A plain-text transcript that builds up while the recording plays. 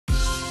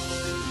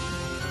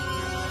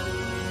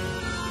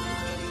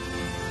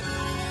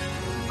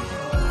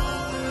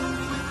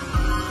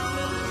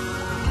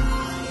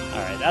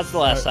That's the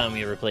last time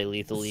we ever played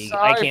Lethal League.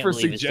 Sorry I can't for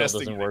believe it still suggesting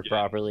doesn't it work again.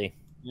 properly.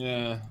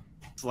 Yeah.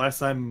 It's the last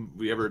time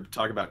we ever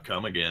talk about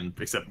cum again,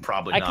 except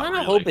probably I not kind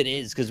of really. hope it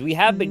is, because we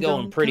have been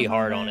going pretty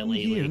hard on it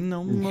lately.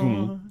 No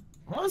more.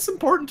 Well, it's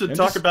important to I'm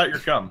talk just about your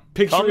cum. Cum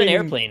Picturing and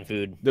airplane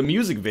food. the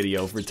music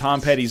video for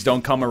Tom Petty's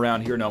Don't Come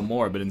Around Here No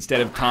More, but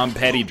instead of Tom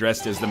Petty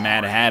dressed as the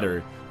Mad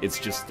Hatter, it's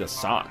just a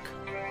sock.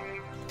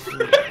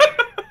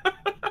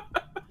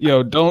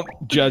 Yo, don't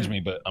judge me,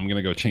 but I'm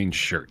gonna go change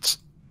shirts.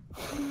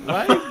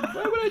 Why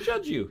would I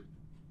judge you?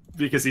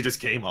 Because he just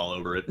came all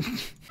over it.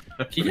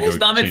 Can you guys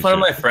not make fun of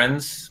my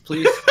friends,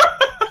 please?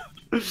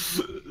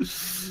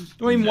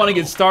 Don't even want to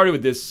get started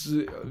with this.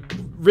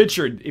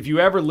 Richard, if you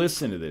ever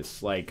listen to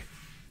this, like,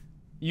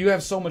 you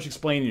have so much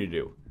explaining to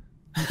do.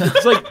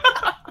 It's like,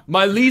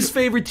 my least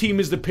favorite team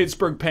is the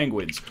Pittsburgh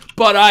Penguins,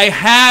 but I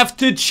have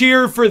to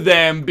cheer for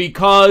them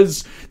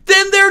because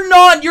then they're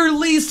not your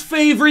least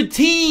favorite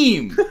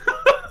team.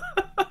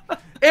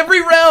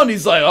 Every round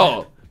he's like,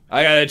 oh,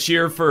 I gotta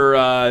cheer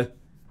for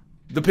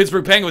the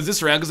Pittsburgh Penguins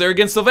this round because they're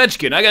against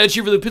Ovechkin. I gotta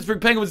cheer for the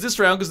Pittsburgh Penguins this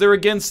round because they're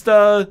against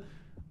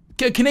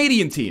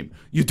Canadian team.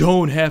 You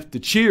don't have to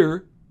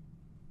cheer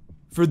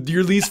for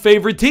your least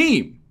favorite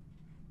team.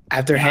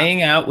 After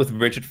hanging out with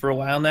Richard for a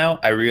while now,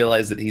 I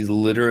realize that he's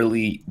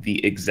literally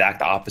the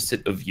exact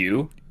opposite of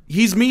you.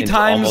 He's me in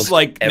times almost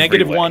like every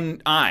negative way.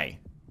 1 eye.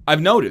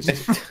 I've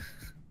noticed.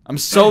 I'm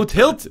so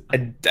tilted.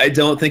 I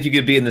don't think you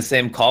could be in the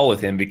same call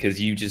with him because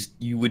you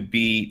would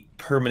be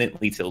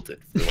permanently tilted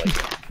for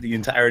like the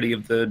entirety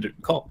of the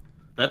call.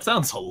 That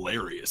sounds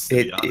hilarious.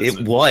 To be honest.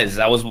 It was.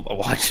 I was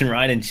watching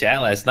Ryan in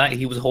chat last night.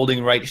 He was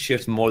holding right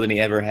shift more than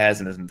he ever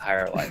has in his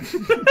entire life.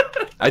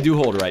 I do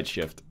hold right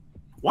shift.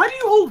 Why do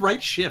you hold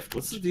right shift?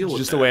 What's the deal It's with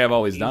just that? the way I've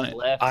always done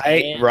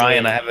it.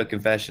 Ryan, I have a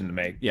confession to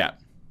make. Yeah.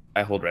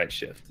 I hold right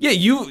shift. Yeah,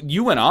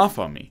 you went off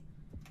on me.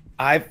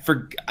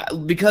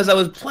 Because I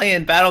was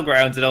playing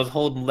Battlegrounds and I was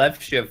holding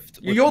left shift.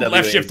 with You hold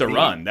left shift to WASD.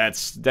 run.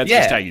 That's Yeah.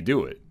 just how you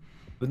do it.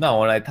 But no,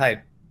 when I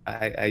type,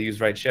 I use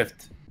right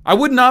shift. I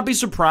would not be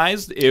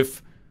surprised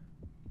if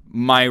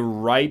my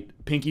right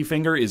pinky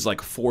finger is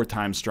like 4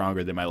 times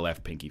stronger than my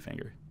left pinky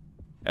finger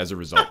as a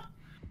result.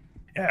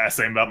 Yeah,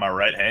 same about my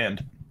right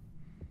hand.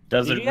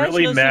 Does Did it you guys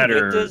really know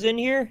matter Invicta's in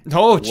here?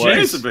 Oh, What?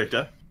 jeez.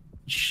 Invicta.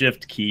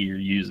 shift key you're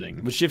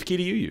using? What shift key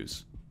do you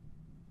use?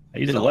 I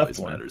use It the left always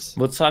one. matters.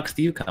 What socks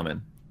do you come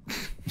in?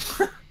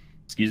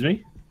 Excuse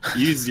me?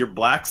 You use your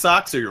black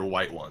socks or your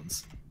white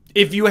ones?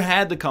 If you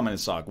had to come in a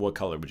sock, what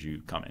color would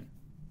you come in?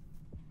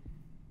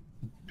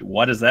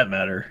 Why does that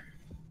matter?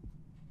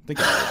 Think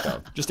about it,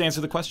 though. Just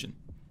answer the question.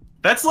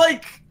 That's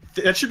like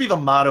that should be the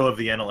motto of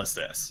the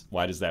NLSS.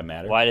 Why does that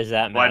matter? Why does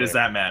that matter? Why does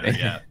that matter?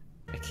 Yeah.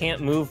 I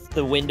can't move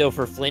the window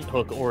for Flint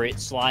Hook or it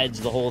slides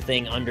the whole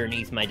thing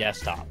underneath my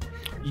desktop.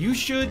 You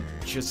should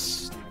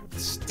just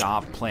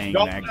stop playing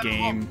that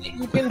game.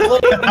 You can play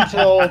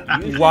until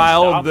you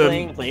While stop the-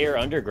 playing Player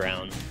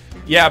Underground.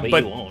 Yeah,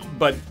 But you won't.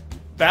 but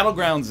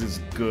Battlegrounds is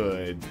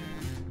good.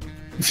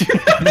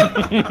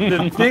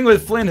 The thing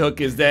with Flint Hook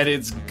is that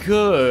it's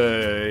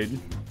good.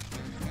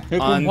 You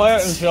On- can play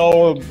it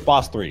until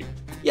boss 3.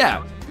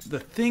 Yeah, the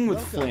thing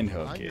with Flint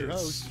Hook I'm your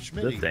is host,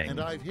 Schmitty, thing. and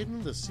I've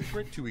hidden the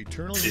secret to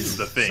eternal Is youth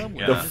the thing,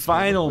 somewhere the yeah. in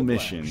final Quiplash.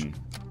 mission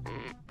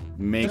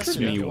makes Just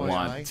an me FYI,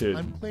 want to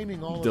I'm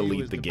claiming all of you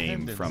delete as the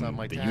game dependents from on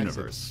my the taxes.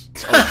 universe.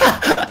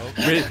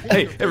 Okay.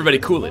 Hey, everybody,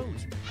 cool it.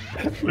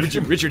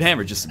 Richard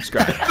Hammer just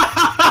subscribed.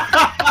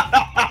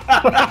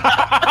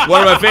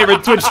 One of my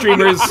favorite Twitch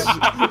streamers.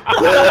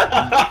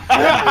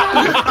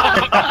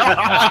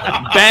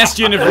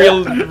 Bastion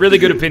of really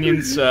good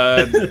opinions.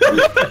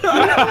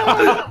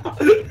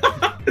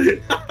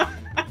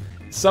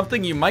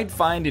 Something you might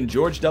find in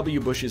George W.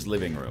 Bush's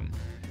living room.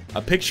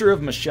 A picture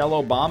of Michelle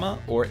Obama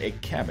or a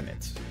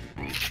cabinet.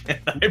 Can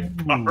I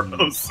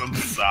borrow some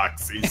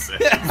socks? He said.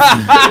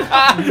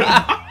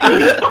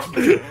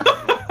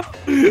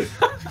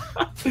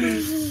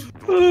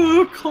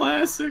 Oh,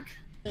 classic.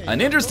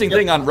 An interesting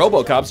thing on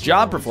RoboCop's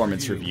job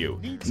performance review.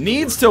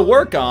 Needs to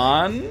work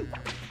on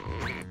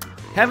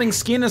having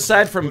skin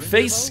aside from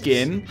face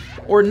skin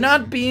or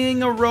not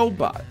being a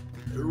robot.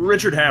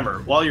 Richard Hammer,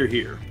 while you're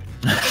here,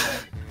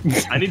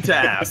 I need to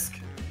ask,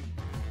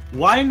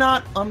 why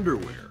not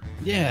underwear?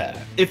 Yeah.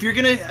 If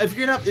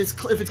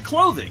it's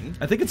clothing,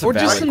 I think it's a Or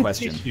just valid some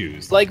question.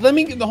 tissues. Like,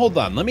 hold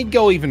on. Let me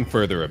go even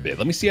further a bit.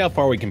 Let me see how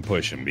far we can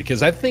push him.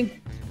 Because I think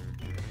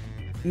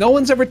no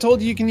one's ever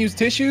told you can use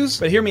tissues.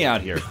 But hear me out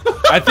here.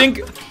 I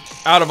think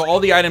out of all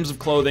the items of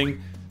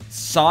clothing,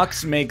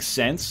 socks make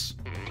sense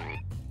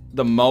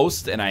the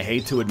most, and I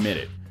hate to admit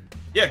it.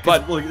 yeah,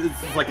 But- but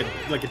it's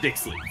like a dick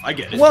sleeve. I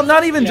get it. Well,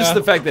 not even just Yeah.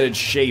 the fact that it's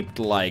shaped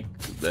like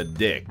a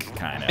dick,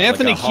 kind of.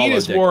 Anthony like a hollow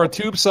Kiedis dick. wore a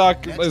tube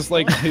sock as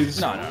like his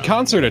No.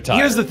 concert attire.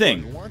 Here's the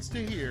thing. Who wants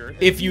to hear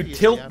If you if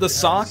tilt have the to have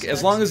sock, as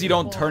sex long as you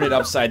don't before- turn it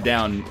upside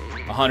down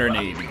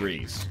 180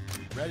 degrees,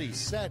 Ready,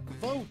 set,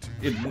 vote.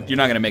 you're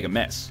not going to make a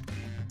mess.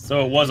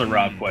 So it was a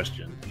Rob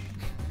question.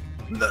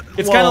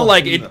 It's kind of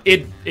like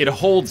it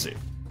holds it.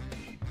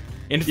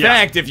 In Yeah.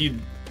 fact, if you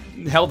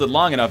held it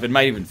long enough, it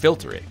might even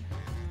filter it.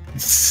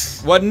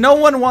 What no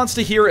one wants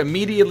to hear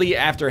immediately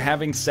after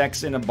having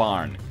sex in a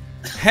barn.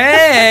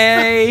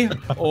 Hey!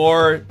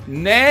 Or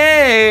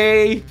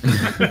nay!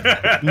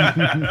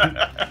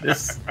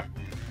 This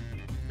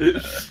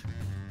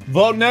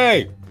Vote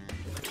nay.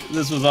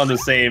 was on the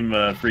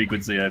same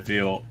frequency, I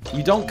feel.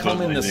 You don't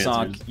come in the Those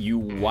sock, answers. you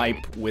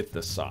wipe with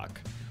the sock.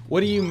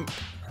 What do you...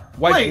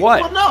 Wipe Wait,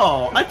 what? well,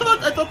 no. I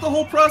thought the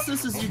whole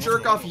process is you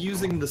jerk off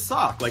using the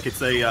sock. Like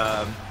it's a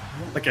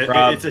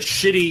Rob. it's a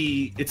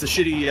shitty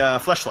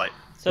fleshlight.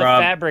 It's a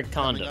Rob. fabric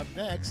Coming condom. up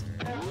next,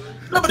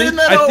 No, but isn't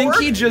that I how it think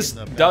he works? just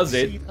in the does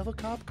back it seat of a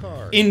cop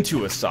car.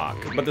 into a sock,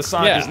 but the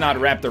sock Yeah. is not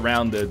wrapped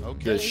around the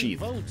Okay, sheath.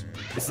 vote.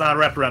 It's not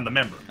wrapped around the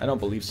member. I don't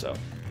believe so.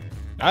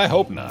 I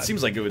hope It not.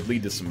 seems like it would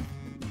lead to some,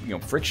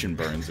 friction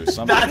burns or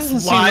something. That's doesn't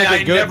seem why like a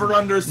I good- never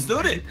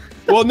understood it.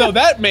 Well, no,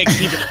 that makes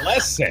even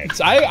less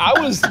sense. I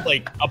was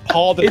like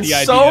appalled at It's the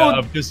idea so-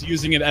 of just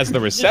using it as the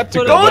Put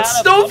receptacle. a Don't- lot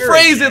of don't butter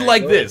phrase in it there,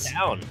 like throw this.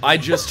 down. I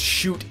just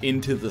shoot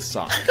into the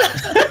sock.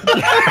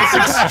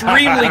 It's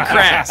extremely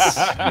crass.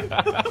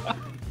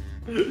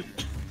 Did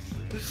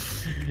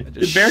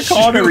Bear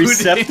call it a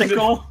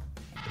receptacle?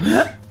 Call it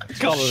a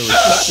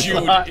receptacle.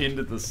 Shoot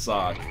into the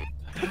sock.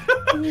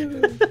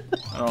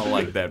 I don't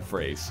like that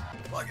phrase.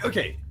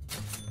 Okay.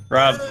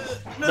 Rob,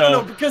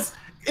 No, because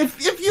if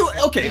you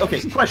okay,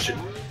 question.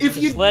 If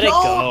you Just let it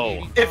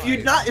don't- go. If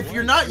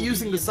you're not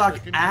using the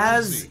sock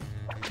as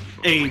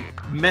a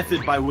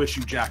method by which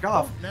you jack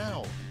off,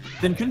 Now,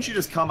 then couldn't you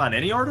just come on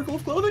any article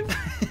of clothing?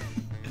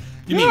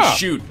 You mean Yeah.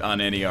 shoot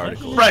on any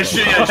article. Right,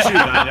 shoot.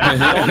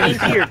 Go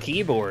into your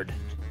keyboard.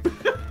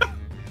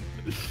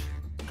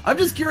 I'm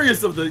just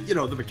curious of the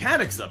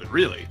mechanics of it,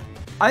 really.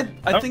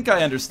 I think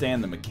I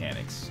understand the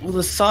mechanics. Well,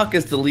 the sock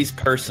is the least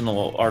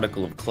personal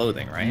article of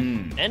clothing, right?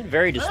 And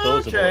very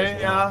disposable. Okay,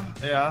 as well.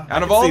 yeah. I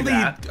Out of can all see the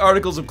that.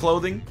 articles of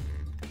clothing,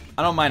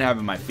 I don't mind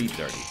having my feet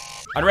dirty.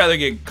 I'd rather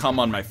get cum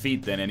on my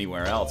feet than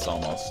anywhere else,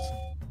 almost.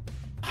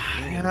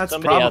 Yeah, that's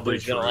Somebody out probably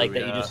there's gonna true, like that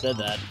yeah. you just said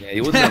that. Yeah,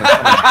 you wouldn't want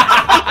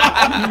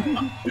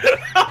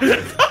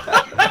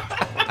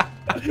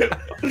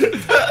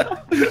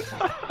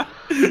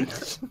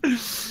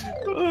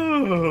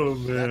Oh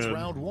that's man.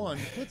 round one.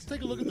 Let's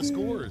take a look at the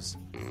scores.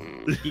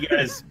 you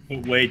guys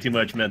put way too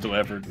much mental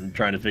effort in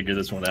trying to figure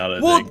this one out, I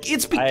Well,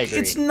 think. I agree.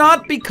 it's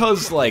not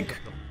because like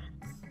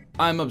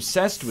I'm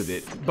obsessed with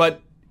it,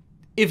 but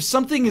if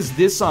something is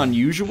this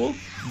unusual,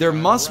 there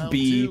must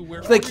be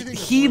like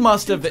he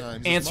must have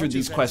answered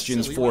these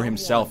questions for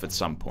himself at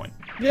some point.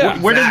 Yeah.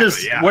 Where did this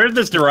exactly, yeah. where did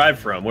this derive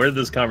from? Where did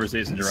this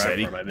conversation Said derive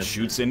he from? I missed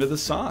shoots into the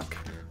sock.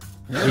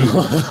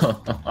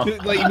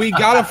 Like we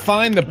gotta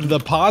find the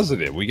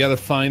positive. We gotta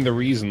find the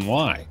reason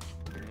why.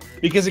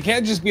 Because it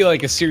can't just be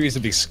like a series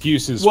of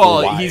excuses. for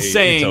Well, why he's it's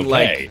saying okay.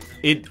 like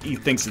he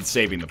thinks it's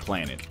saving the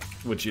planet,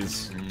 which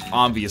is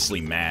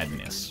obviously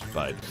madness.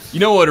 But you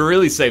know what would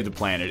really save the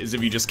planet is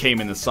if you just came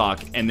in the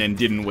sock and then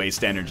didn't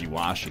waste energy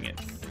washing it,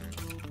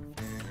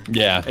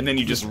 yeah, and then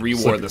you just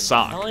rewore Slip- the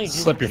sock. Only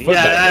slip your foot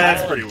Yeah, back.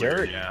 that's pretty dirt.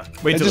 weird. Yeah.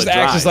 Wait It till just it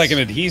acts as dries. like an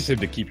adhesive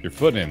to keep your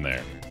foot in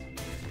there.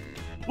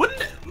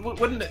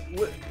 Wouldn't it?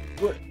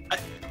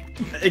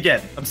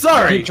 Again, I'm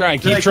sorry. Keep trying,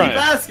 that I keep trying. Keep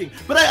asking,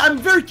 but I'm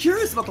very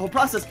curious about the whole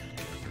process.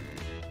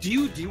 Do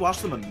you wash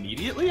them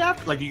immediately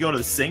after? Like you go to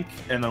the sink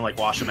and then like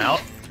wash them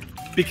out?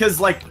 Because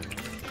like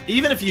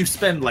even if you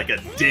spend like a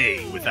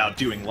day without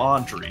doing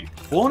laundry,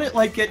 won't it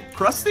like get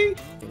crusty?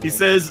 He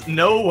says,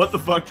 "No, what the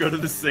fuck? Go to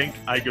the sink.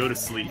 I go to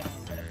sleep."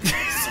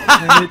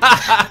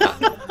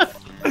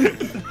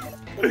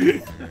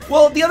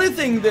 Well, the other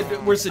thing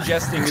that we're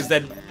suggesting is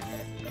that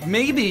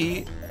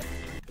maybe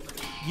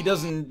he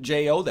doesn't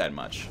JO that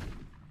much.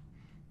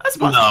 That's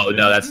No, possible.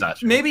 no, that's not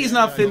true. Maybe he's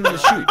not fitting the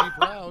shoot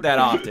that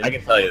I often.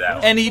 can tell you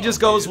that. And he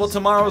just goes, well,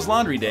 tomorrow's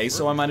laundry day,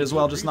 so I might as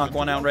well just knock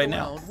one out right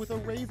now. With a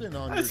raven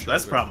on That's your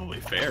shoulder. probably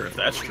fair if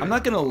that's true. I'm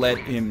not gonna let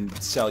him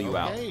sell you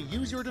out. Okay,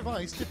 use your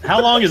device to How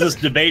long has this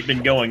debate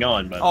been going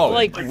on? By the Oh, way?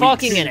 Like weeks.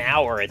 fucking an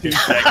hour at this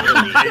point.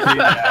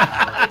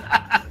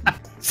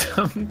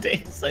 Some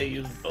days I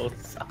use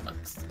both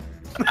socks.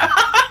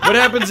 What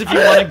happens if you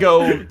want to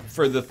go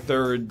for the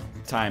third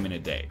time in a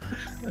day?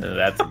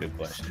 That's a good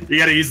question. You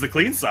gotta use the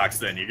clean socks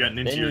then. You're getting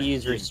into Then you your.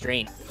 use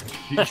restraint.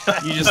 You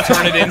just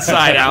turn it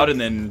inside out and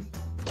then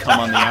come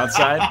on the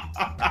outside?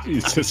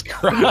 Jesus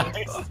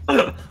Christ.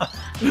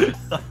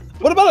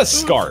 What about a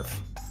scarf?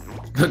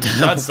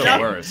 That's the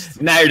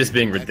worst. Now you're just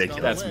being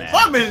ridiculous. That's mad.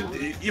 I mean,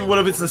 what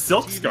if it's a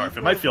silk scarf?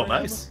 It might feel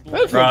nice.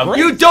 That'd feel Rob, great.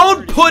 You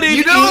don't put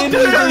it in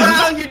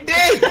around your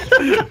dick.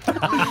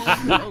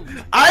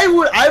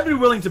 I'd be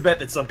willing to bet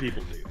that some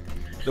people do.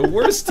 the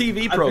worst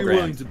TV I'd be program.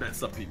 willing to bet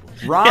some people.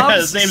 Rob's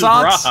his name's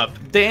Socks Rob.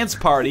 Dance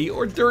Party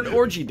or Dirt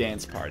Orgy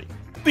Dance Party.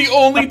 The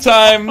only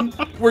time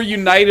we're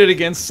united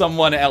against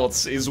someone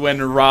else is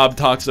when Rob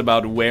talks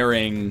about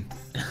wearing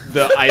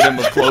the item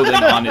of clothing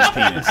on his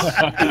penis.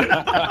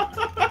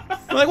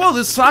 I'm like, well,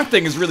 this sock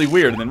thing is really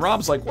weird. And then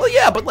Rob's like, well,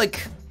 yeah, but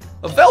like,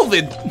 A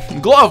velvet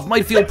glove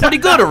might feel pretty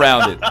good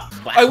around it.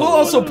 I will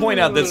also point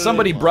out that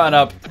somebody brought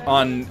up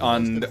on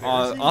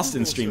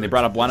Austin's stream, they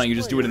brought up, why don't you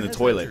just do it in the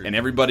toilet? And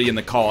everybody in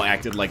the call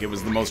acted like it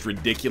was the most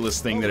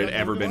ridiculous thing that had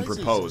ever been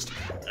proposed.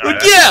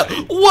 Like, yeah,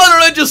 why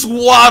don't I just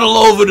waddle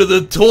over to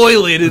the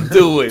toilet and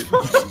do it?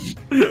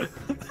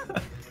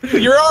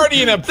 You're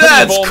already in a pretty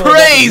That's vulnerable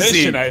crazy.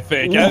 position, I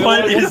think.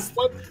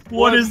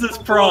 What is this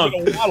prompt?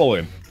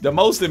 The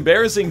most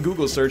embarrassing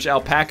Google search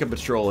Alpaca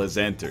Patrol has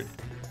entered.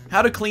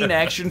 How to clean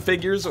action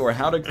figures or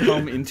how to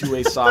come into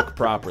a sock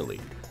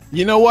properly.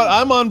 You know what?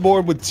 I'm on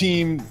board with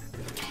team...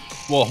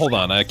 Well, hold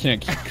on. I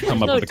can't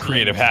come up with a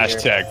creative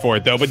hashtag for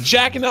it, though. But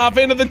jacking off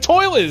into the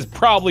toilet is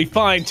probably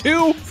fine,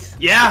 too.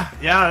 Yeah,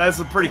 that's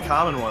a pretty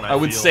common one. I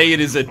would say it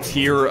is a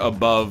tier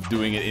above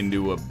doing it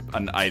into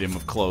an item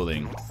of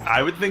clothing.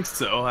 I would think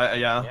so.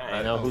 Yeah.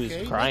 I know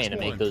who's crying to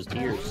make those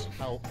tears.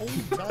 How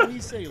old-timey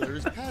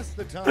sailors pass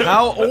the time.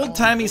 How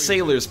old-timey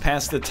sailors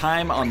pass the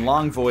time on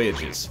long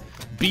voyages.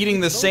 Beating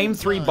the same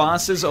 3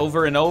 bosses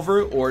over and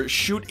over, or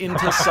shoot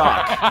into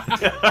sock.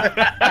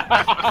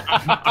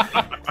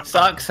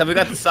 Socks? Have we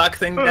got the sock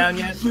thing down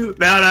yet? No,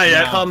 not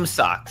yet. Come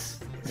socks.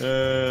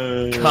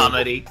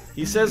 Comedy.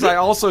 He says I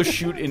also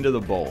shoot into the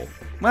bowl.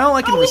 Well,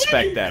 I can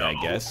respect that, I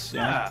guess.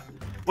 Yeah.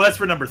 Well, that's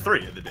for number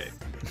 3 of the day.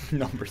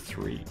 Number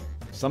 3.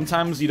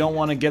 Sometimes you don't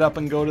want to get up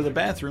and go to the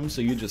bathroom,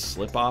 so you just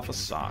slip off a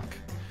sock.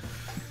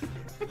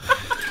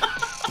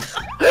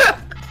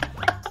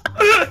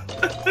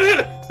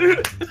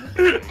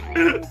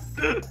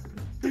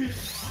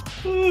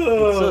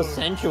 It's so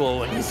sensual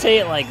when you say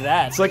it like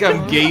that. It's like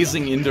I'm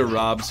gazing into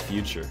Rob's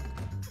future.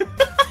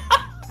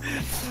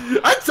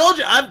 I told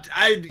you, I've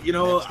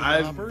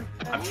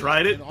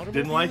tried it,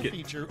 didn't like it.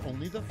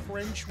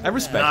 I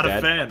respect Not that.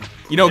 a fan.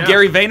 You know, Yeah.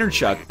 Gary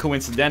Vaynerchuk,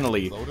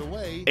 coincidentally,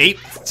 ate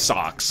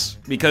socks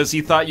because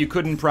he thought you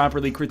couldn't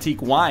properly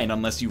critique wine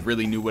unless you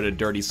really knew what a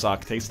dirty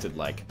sock tasted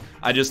like.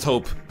 I just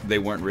hope they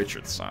weren't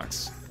Richard's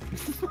socks.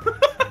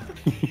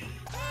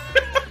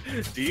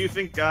 Do you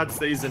think God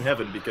stays in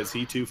heaven because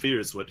he too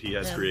fears what he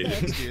has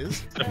created?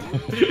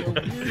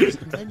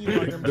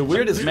 The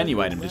weirdest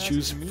menu item to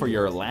choose for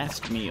your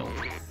last meal.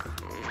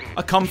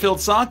 A cum-filled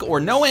sock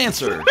or no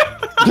answer?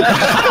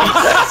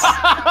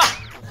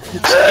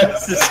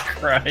 Jesus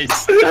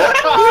Christ.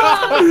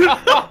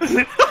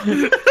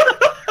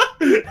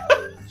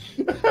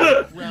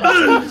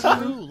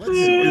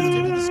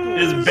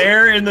 Is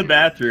bear in the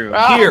bathroom?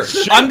 Here,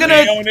 I'm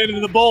gonna Going into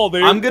the bowl,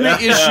 dude. I'm gonna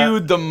issue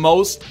the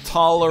most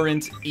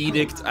tolerant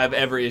edict I've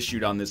ever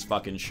issued on this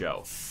fucking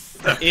show.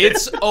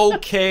 It's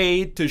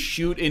okay to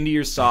shoot into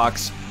your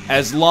socks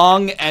as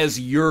long as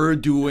you're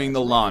doing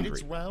the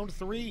laundry.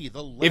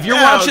 If you're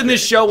watching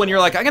this show and you're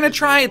like, I'm gonna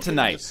try it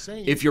tonight,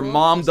 if your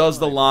mom does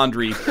the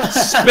laundry,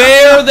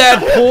 spare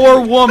that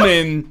poor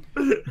woman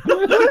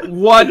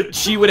what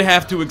she would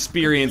have to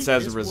experience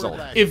as a result.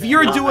 If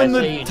you're doing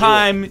the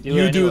time,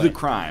 you do the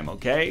crime,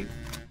 okay?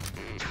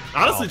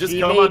 Honestly, just She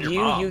come on made your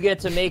you, mom. you get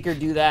to make her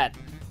do that.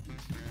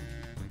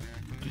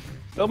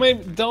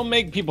 Don't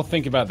make people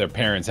think about their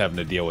parents having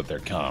to deal with their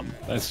cum.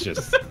 That's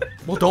just...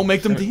 Well, don't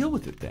make them deal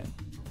with it then.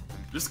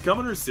 Just come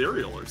in her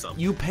cereal or something.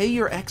 You pay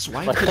your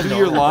ex-wife to do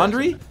your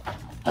laundry?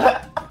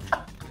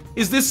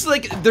 Is this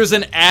like there's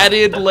an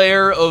added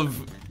layer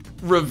of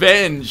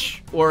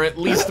revenge or at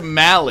least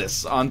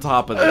malice on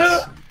top of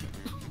this?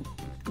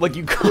 Like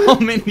you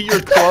come into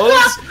your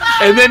clothes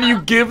and then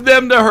you give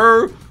them to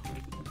her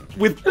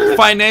with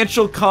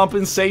financial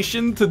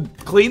compensation to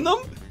clean them?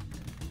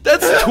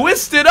 That's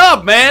twisted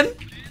up, man.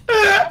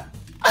 I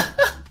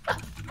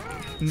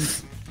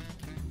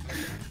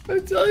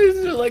tell you,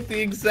 these are like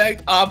the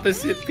exact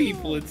opposite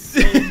people. It's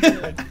so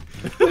good.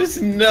 There's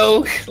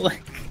no,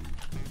 like,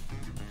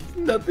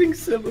 nothing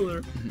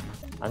similar.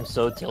 I'm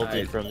so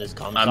tilted from this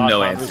I'm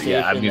no answer.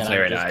 Yeah, I'm gonna say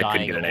right now, I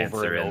couldn't get an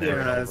answer in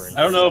there.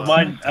 I don't know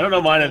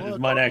if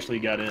mine actually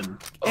got in.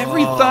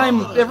 Every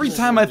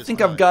time I think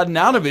I've gotten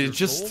out of it, it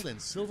just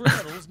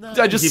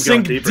I just Keep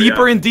sink going deeper,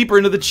 deeper, yeah. and deeper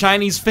into the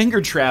Chinese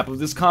finger trap of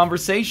this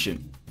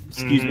conversation.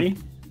 Excuse me?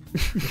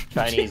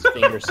 Chinese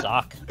finger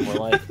sock, more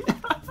like.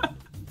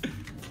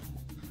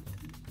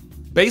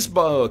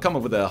 Baseball, come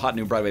up with a hot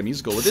new Broadway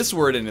musical with this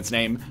word in its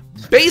name.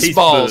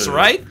 Baseballs, Baseball.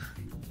 right?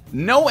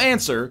 No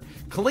answer.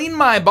 Clean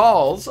My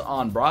Balls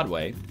on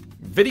Broadway.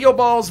 Video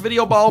balls,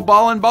 video ball,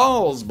 ball and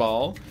balls,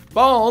 ball.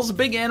 Balls,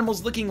 big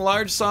animals licking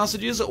large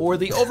sausages, or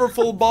the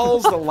overfull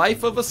balls, the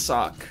life of a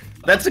sock.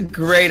 That's a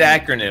great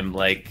acronym.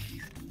 Like,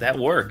 that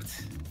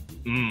worked.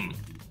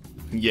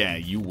 Yeah,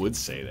 you would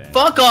say that.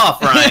 Fuck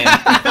off, Ryan.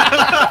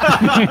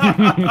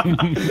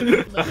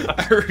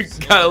 I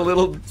got a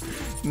little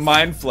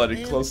mind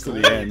flooded close to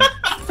the end.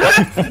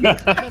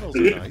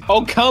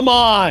 Oh, come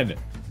on!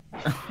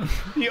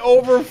 The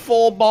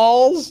overfull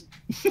balls?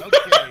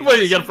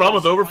 Wait, you got a problem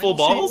with overfull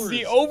balls?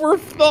 The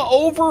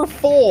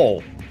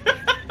overfull.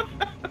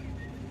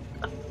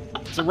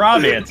 It's a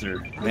Rob answer.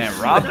 Man,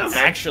 Rob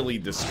actually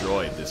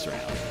destroyed this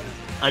round.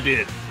 I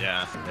did.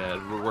 Yeah,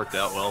 it worked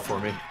out well for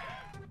me.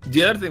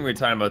 The other thing we were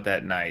talking about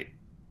that night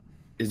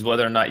is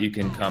whether or not you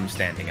can come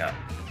standing up.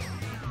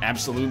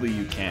 Absolutely,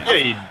 you can. Yeah,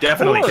 you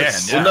definitely can.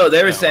 Yeah. Well, no,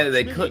 they were saying that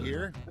they couldn't.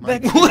 Here,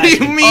 What do you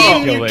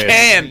mean you ridiculous.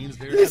 can?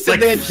 They said Like,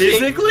 they had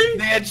physically?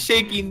 They had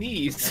shaky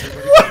knees.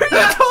 What are you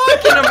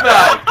talking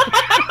about?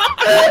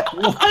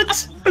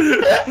 What?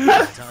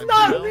 Time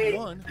not for round me.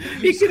 one.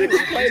 He can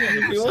explain it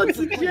if he wants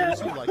to, Players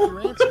who like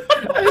your answer.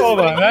 Hold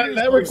on,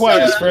 that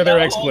requires further Whole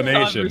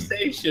explanation.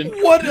 conversation.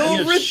 What You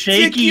a have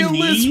shaky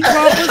ridiculous knees?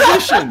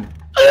 proposition!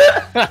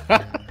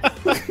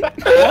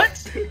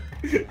 What?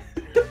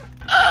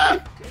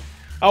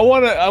 I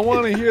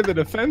wanna hear the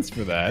defense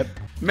for that.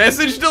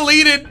 Message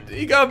deleted.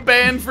 He got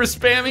banned for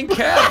spamming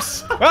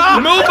caps.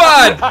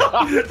 Mubot!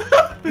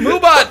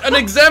 Mubot, an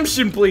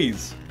exemption,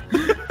 please.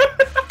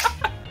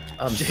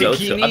 I'm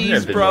Shaky I've knees,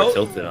 never been bro. more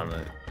tilted on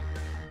a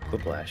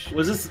Quiplash.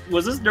 Was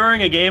this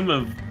during a game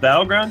of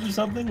Battlegrounds or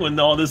something when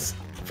all this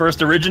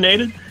first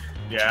originated?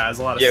 Yeah, there's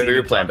a lot of. Yeah, we were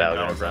singing playing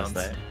talking Battlegrounds last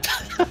night.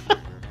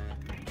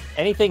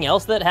 Anything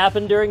else that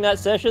happened during that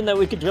session that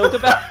we could joke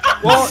about?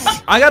 Well,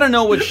 I gotta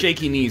know what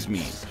shaky knees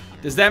means.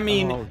 Does that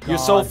mean Oh, you're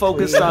so God,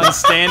 focused please. on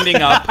standing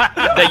up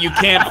that you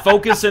can't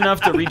focus enough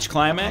to reach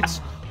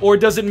climax? Or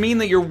does it mean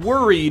that you're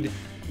worried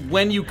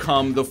when you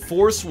come, the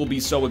force will be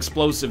so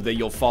explosive that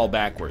you'll fall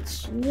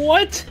backwards?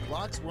 What?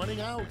 Clock's running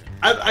out.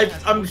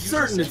 I'm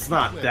certain it's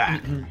not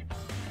that.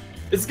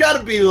 It's got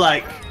to be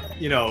like,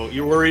 you know,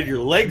 you're worried your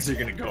legs are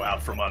gonna go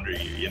out from under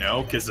you, you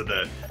know, because of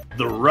the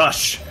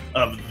rush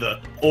of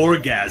the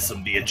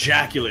orgasm, the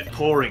ejaculate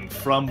pouring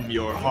from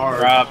your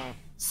hard, Rob,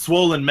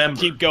 swollen member.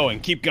 keep going,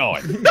 keep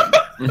going.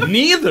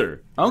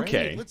 Neither. Okay.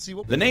 Randy, let's see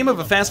what The name of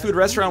a fast food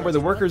restaurant where the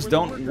workers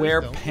don't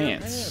wear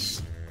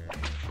pants.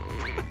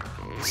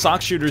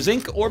 Sock Shooters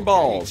Inc. or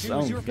balls?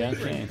 Oh,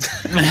 okay.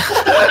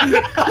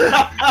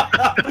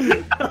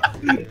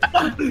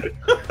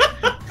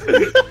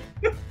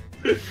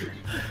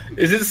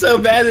 Is it so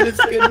bad that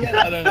it's good yet?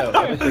 I don't know.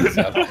 I don't think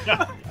so.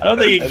 I don't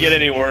think it can get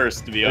any worse,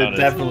 to be It honest.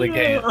 definitely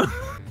can't.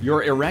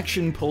 Your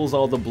erection pulls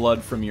all the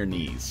blood from your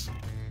knees.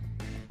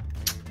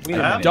 Wait a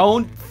Yeah. minute.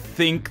 Don't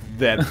think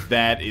that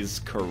that is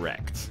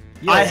correct.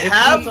 Yeah, I it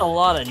have- puts a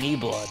lot of knee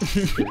blood.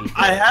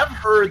 I have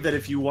heard that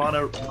if you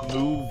want to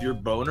move your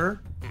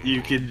boner,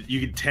 you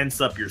could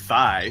tense up your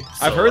thigh.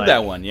 I've So, heard like,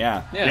 that one,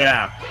 yeah.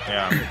 Yeah,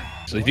 yeah.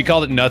 So if you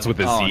called it nuts with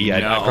a Oh, Z,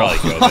 I'd no. probably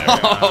go there.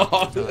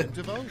 time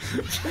to vote.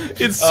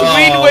 It's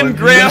sweet when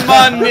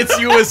Grandma knits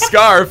you a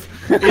scarf.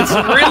 It's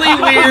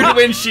really weird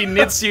when she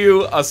knits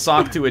you a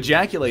sock to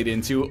ejaculate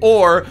into.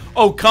 Or,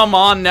 oh, come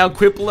on, now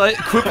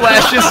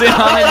Quiplash is in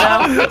on it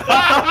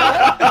now.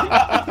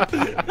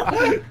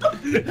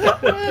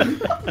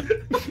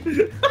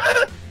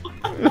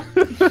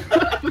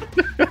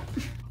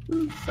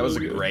 That was a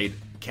great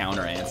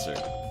counter answer.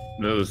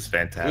 It was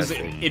fantastic.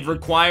 It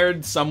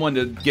required someone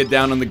to get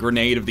down on the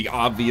grenade of the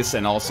obvious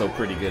and also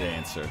pretty good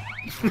answer.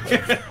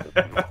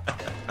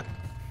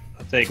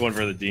 I'll take one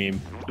for the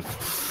team.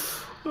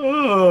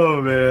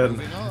 Oh man.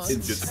 Moving on.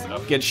 It's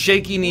get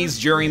shaky knees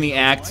during the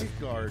act.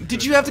 Lifeguard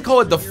Did you have to call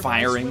it the nearby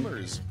firing?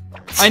 swimmers.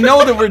 I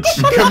know that we're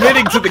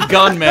committing to the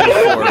gun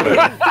metaphor,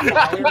 but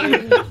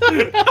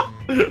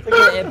It's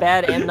like a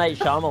bad M. Night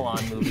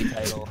Shyamalan movie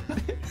title.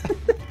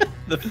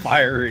 The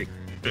firing.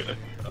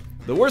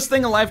 the worst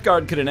thing a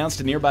lifeguard could announce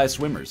to nearby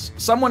swimmers: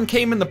 someone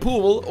came in the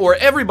pool, or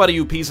everybody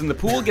who pees in the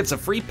pool gets a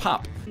free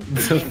pop.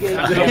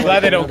 I'm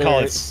glad they don't call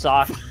it-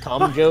 sock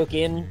cum joke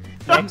in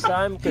next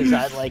time because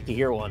I'd like to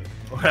hear one.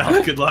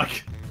 Well, good luck.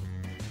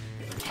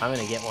 I'm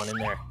gonna get one in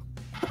there.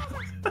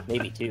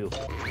 Maybe two.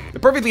 The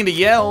perfect thing to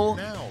yell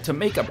to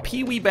make a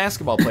pee-wee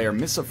basketball player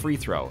miss a free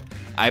throw.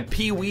 I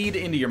pee-weed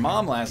into your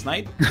mom last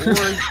night, or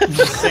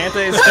Santa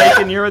is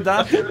taking your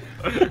adopted.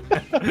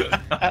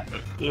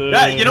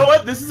 Yeah, you know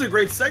what? This is a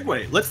great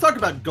segue. Let's talk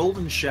about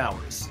golden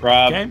showers.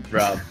 Rob. Okay.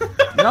 Rob.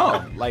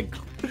 No, like,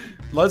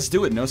 let's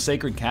do it. No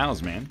sacred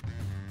cows, man.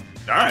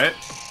 All right.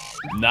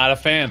 Not a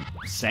fan.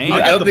 Same.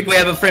 I don't think we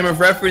have a frame of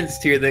reference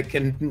here that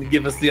can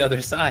give us the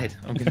other side.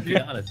 I'm gonna be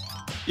honest.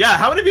 Yeah,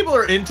 how many people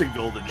are into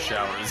golden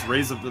showers?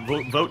 Raise up the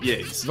vote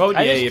yays. Vote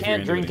I yay just if you're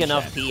can't into it drink in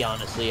enough chat. pee,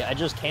 honestly. I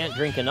just can't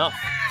drink enough.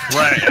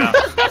 Right.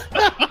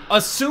 Yeah.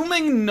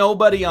 Assuming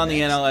nobody on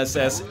the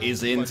NLSS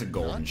is into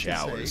golden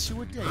showers,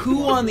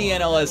 who on the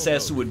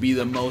NLSS would be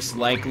the most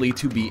likely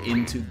to be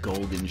into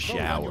golden Vote on your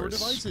showers?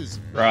 devices.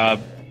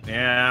 Rob.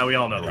 Yeah, we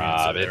all know the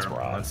Rob, answer it's there.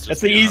 Rob. Let's just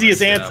That's the be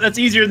easiest honest, answer. That's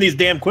easier than these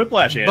damn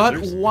Quiplash But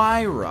answers.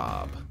 why,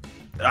 Rob?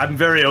 I'm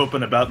very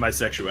open about my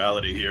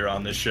sexuality here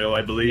on this show,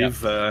 I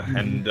believe,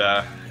 and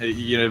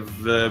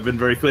you've been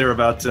very clear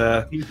about.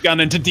 He's gone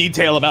into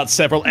detail about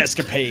several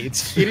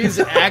escapades. It is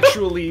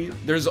actually,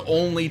 there's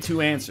only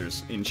two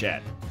answers in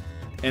chat.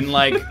 And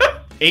like,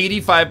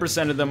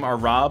 85% of them are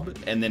Rob,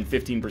 and then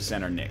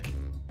 15% are Nick.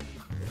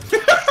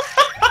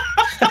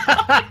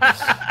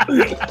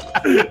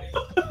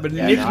 But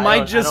Nick No,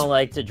 might I just, don't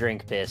like to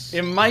drink piss.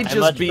 it might I just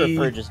much be,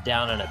 prefer just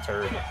down in a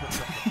turd.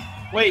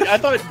 Wait, I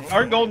thought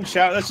our golden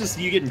shower, that's just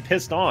you getting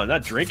pissed on,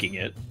 not drinking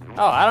it.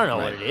 Oh, I don't know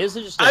what it is.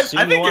 I just I assume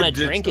you think want to it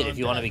did drink it if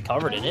you want to be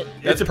covered in it.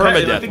 That's It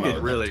depends. permadeath I think it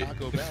mode. really.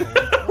 Taco Bell.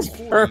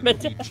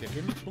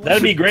 Permadeath.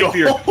 That'd be great for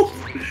your.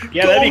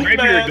 Yeah, that'd be great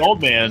for your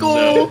gold man.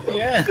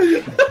 Yeah.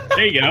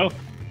 There you go.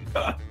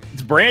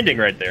 It's branding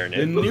right there,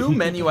 The Nick. new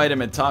menu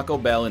item at Taco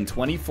Bell in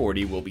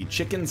 2040 will be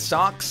chicken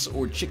socks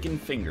or chicken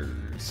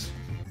fingers.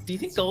 Do you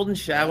think golden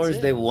showers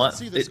they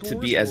want it to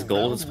be as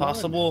gold as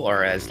possible,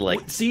 or as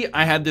like? See,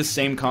 I had this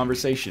same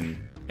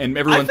conversation, and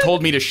everyone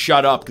told me to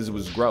shut up because it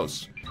was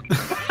gross.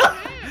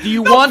 Do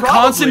you want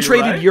probably,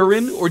 concentrated right?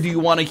 urine, or do you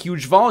want a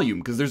huge volume?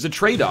 Because there's a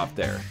trade-off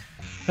there.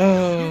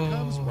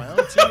 Comes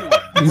round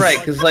two. Right,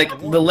 because like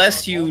the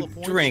less you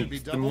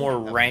drink, the more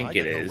rank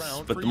it is.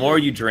 But the more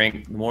you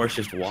drink, the more it's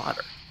just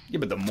water. Yeah,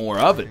 but the more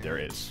of it there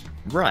is.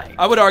 Right.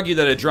 I would argue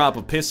that a drop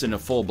of piss in a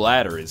full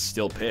bladder is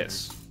still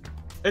piss.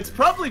 It's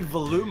probably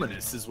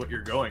voluminous, is what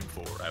you're going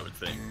for. I would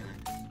think.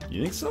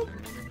 You think so?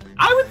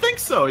 I would think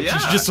so. Yeah.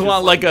 You just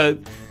want like a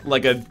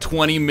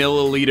 20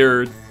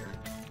 milliliter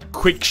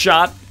quick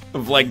shot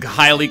of like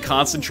highly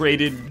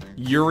concentrated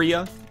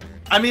urea.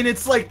 I mean,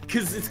 it's like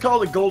because it's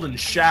called a golden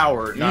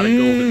shower, not a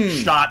golden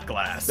shot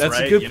glass. That's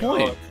a right? good You know,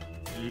 point.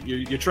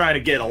 You're trying to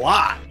get a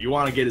lot. You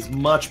want to get as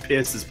much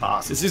piss as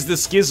possible. This is the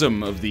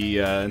schism of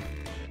the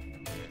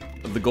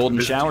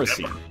golden shower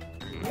scene.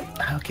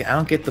 Okay, I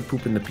don't get the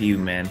poop and the pee,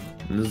 man.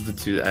 Those are the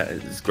two.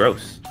 It's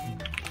gross.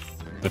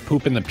 The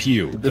poop in the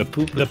pew. The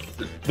poop-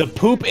 The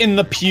poop in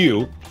the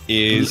pew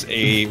is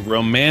a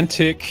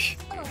romantic,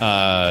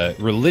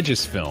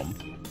 religious film,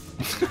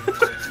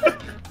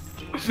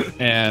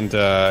 and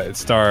it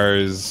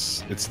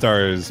stars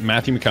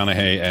Matthew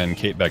McConaughey and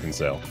Kate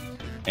Beckinsale,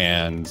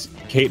 and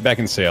Kate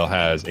Beckinsale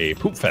has a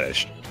poop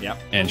fetish. Yep.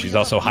 And she's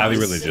also highly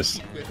religious.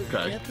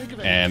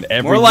 And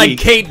every More like week,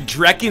 Kate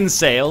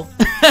Dreckinsale.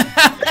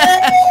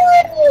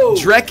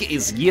 Dreck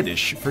is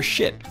Yiddish for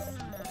shit.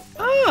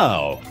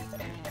 oh,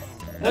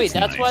 Wait,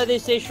 that's nice. why they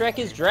say Shrek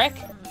is Drek?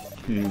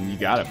 You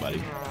got it,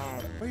 buddy.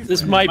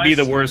 This might be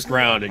the worst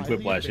round in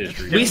Quiplash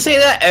history. We say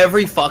that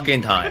every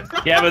fucking time.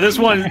 Yeah, but this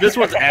one's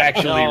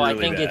actually No, really I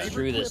think bad. it's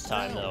true this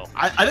time, though.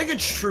 I think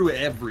it's true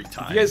every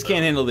time. You guys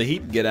can't handle the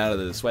heat, get out of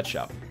the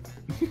sweatshop.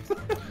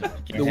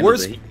 The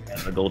worst-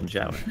 a golden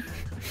shower.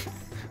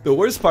 The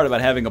worst part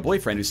about having a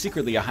boyfriend who's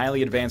secretly a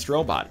highly advanced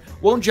robot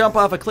won't jump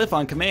off a cliff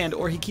on command,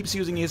 or he keeps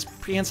using his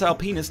prehensile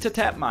penis to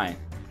tap mine.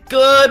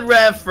 Good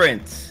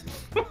reference.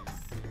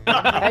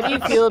 How do you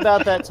feel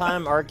about that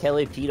time R.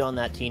 Kelly peed on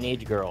that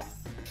teenage girl?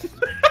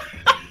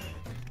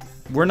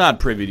 We're not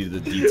privy to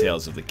the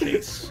details of the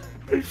case.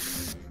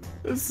 This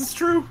is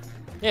true.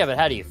 Yeah, but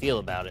how do you feel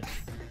about it?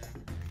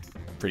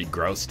 Pretty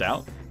grossed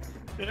out.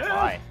 Yeah.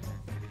 Why?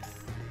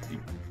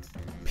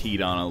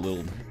 Peed on a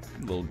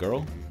little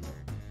girl.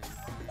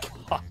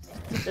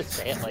 Just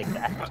say it like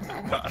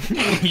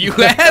that. You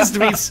asked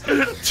me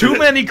too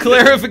many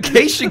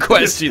clarification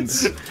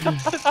questions.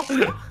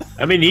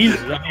 I mean,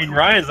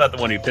 Ryan's not the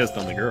one who pissed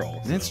on the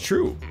girl. That's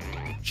true.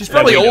 She's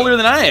probably we know. older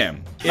than I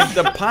am. If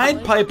the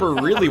Pied Piper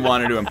really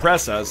wanted to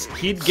impress us,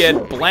 he'd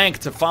get blank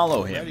to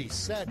follow him.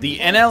 The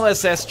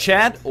NLSS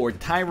chat or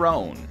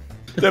Tyrone?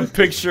 The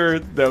picture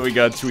that we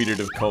got tweeted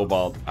of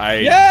Cobalt.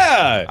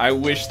 Yeah, I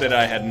wish that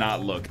I had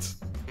not looked.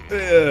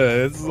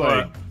 it's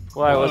like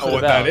Why? I What's don't it know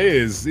what about? that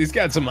is. He's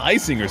got some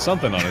icing or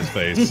something on his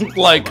face.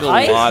 Like a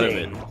lot of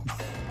it. Icing.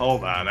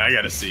 Hold on, I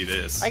gotta see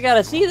this. I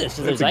gotta see this.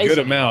 If It's there's a ice good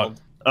in it. amount.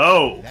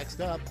 Oh,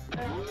 Next up.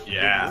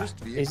 yeah.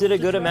 Is it a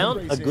good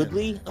amount? A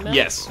goodly amount?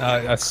 Yes.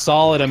 A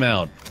solid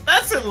amount.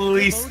 That's at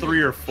least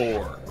 3 or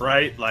 4,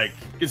 right? Like,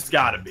 it's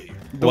gotta be.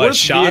 The What, worst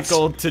shots?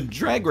 vehicle to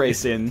drag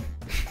race in.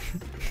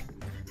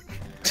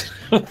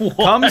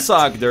 Cum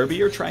sock derby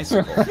or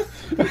tricycle.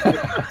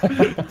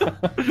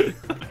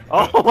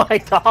 Oh my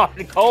god,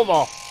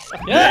 Cobalt.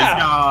 He's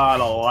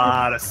got a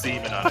lot of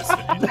semen on his face.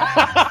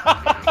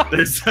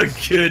 There's a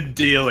good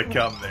deal to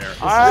come there.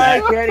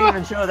 I can't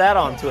even show that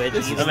on Twitch.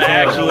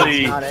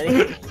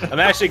 I'm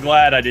actually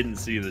glad I didn't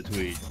see the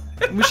tweet.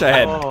 I wish I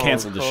had Oh,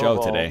 canceled the show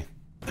Cobalt. today.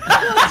 A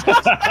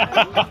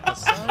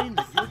sign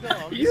that your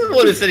dog You the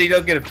one who said you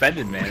don't get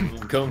offended, man.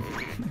 Go.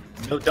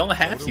 Don't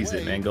half-seas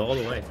it, man. Go all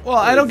the way. Well,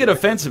 I don't get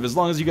offensive as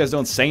long as you guys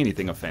don't say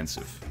anything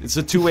offensive. It's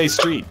a two-way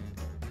street.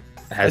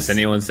 Has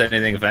anyone said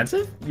anything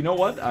offensive? You know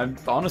what? I'm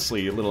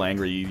honestly a little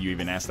angry you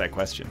even asked that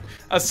question.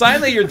 A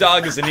sign that your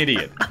dog is an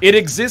idiot. It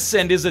exists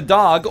and is a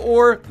dog,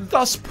 or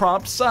thus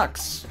prompt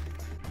sucks.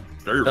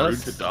 Very rude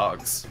to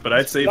dogs, but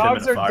I'd save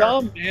Dogs him in are a fire.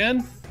 dumb,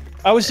 man.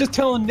 I was just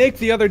telling Nick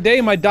the other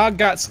day my dog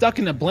got stuck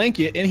in a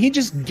blanket and he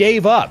just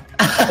gave up.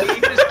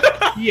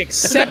 He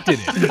accepted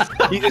it.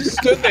 He just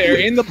stood there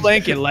in the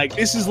blanket like,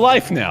 this is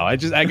life now. I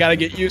gotta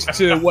get used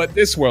to what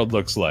this world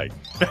looks like.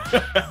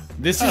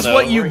 This is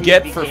what you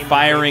get for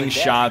firing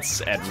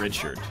shots at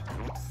Richard.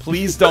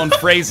 Please don't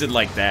phrase it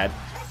like that.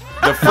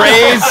 The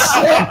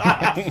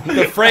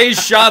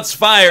phrase "shots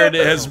fired"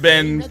 has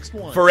been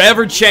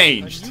forever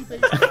changed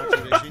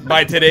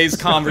by today's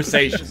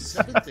conversation.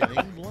 seventh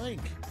inning blank.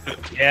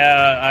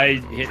 Yeah, I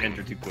hit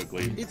enter too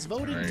quickly. It's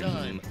voting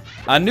time.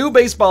 A new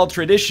baseball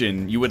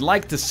tradition you would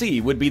like to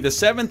see would be the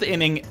 7th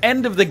inning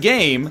end of the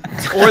game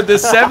or the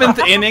 7th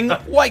inning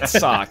White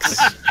Sox.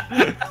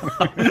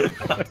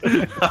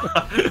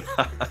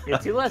 Yeah,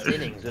 2 less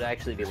innings would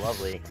actually be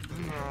lovely.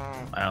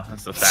 Wow,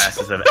 that's the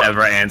fastest I've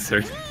ever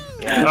answered.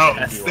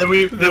 Yeah, then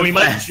we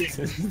might.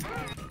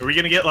 Are we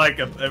gonna get like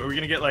a? Are we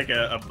gonna get like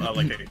a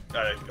like a?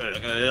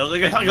 We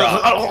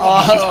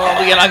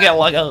gotta get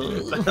like a.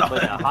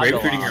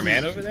 Grapefruiting your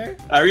man over there?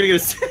 Are we gonna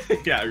get a?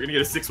 Yeah, we're gonna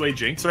get a 6-way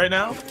jinx right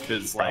now.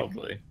 Because like,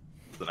 Probably.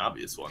 it's an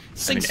obvious one.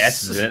 I mean,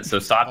 S is it, so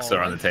socks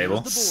are on the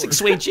table.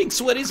 6-way jinx.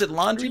 What is it?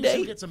 Laundry Tuesday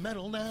day? gets a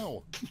medal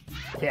now.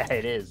 Yeah,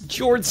 it is.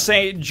 George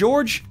Saint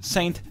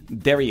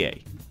Derriere.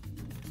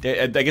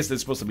 I guess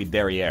that's supposed to be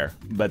derriere,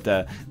 but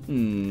pipe.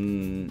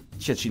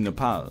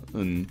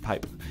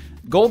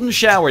 Golden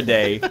shower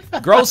day.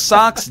 Gross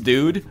socks,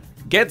 dude.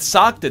 Get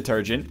sock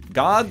detergent.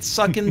 God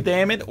sucking,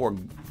 damn it, or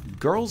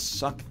girls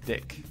suck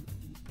dick.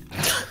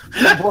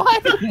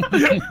 What?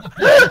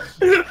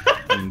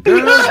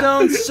 Girls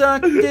don't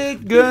suck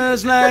dick,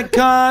 girls like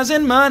cars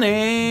and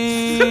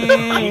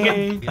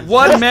money.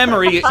 What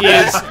memory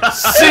is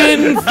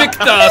Sin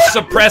Victor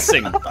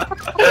suppressing?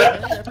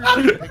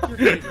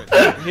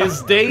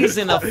 His days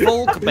in a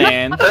folk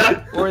band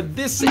or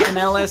this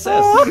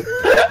NLSS?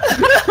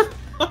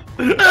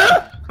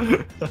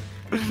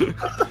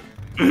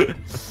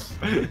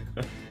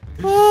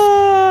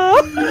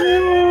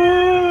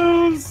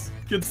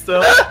 Good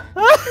stuff.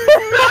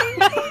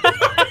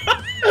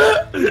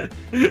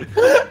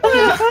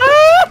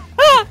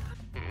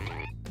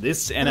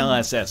 This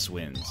NLSS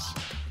wins.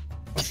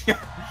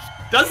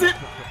 Does it?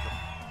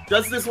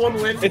 Does this one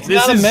win? It's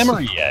This not is- a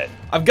memory yet.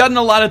 I've gotten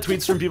a lot of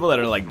tweets from people that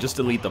are like, just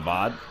delete the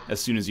VOD as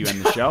soon as you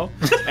end the show.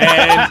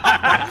 And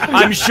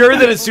I'm sure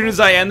that as soon as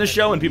I end the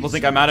show and people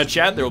think I'm out of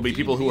chat, there will be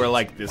people who are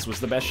like, this was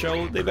the best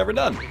show they've ever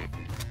done.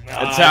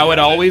 That's how it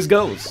always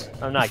goes.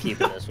 I'm not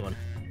keeping this one.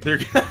 They're-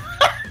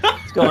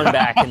 It's going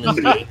back in the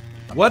sea.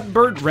 What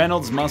Burt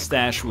Reynolds'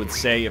 mustache would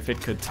say if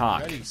it could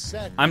talk? Ready,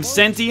 set, I'm go.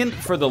 sentient,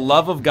 for the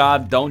love of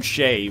God, don't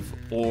shave.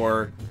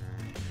 Or,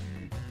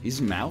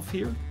 is mouth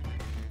here?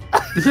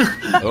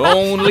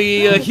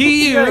 Only a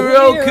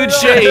hero could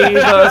shave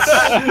us.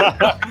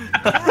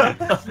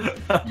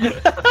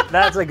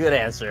 That's a good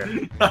answer.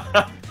 It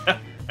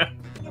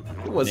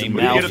wasn't Name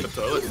it. mouth.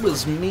 It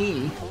was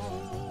me.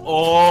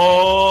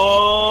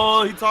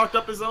 Oh, he talked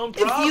up his own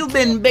prop. If you've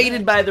been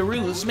baited by the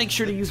ruse, make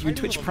sure to use your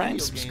Twitch Prime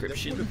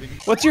subscription.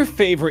 What's your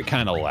favorite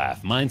kind of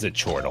laugh? Mine's a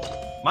chortle.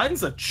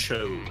 Mine's a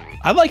chode.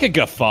 I like a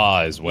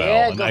guffaw as well.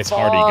 Yeah, a nice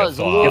guffaws, hearty a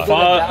little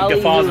guffaw. bit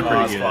of Guffaws are value.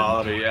 pretty good.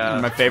 Quality, yeah.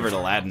 My favorite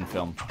Aladdin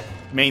film.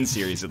 Main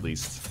series, at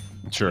least.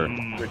 Sure.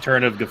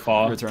 Return of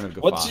Guffaw. Return of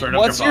Guffaw. What's your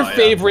Guffaw, yeah.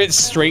 favorite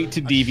straight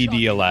to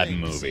DVD Aladdin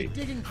movie?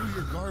 Digging through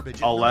your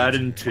garbage.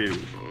 Aladdin 2.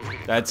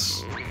 That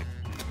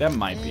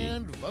might be.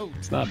 And vote.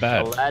 It's not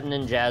bad. Aladdin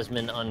and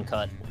Jasmine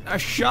uncut. A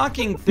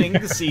shocking thing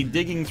to see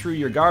digging through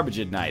your garbage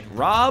at night.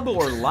 Rob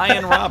or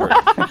Lion Robert?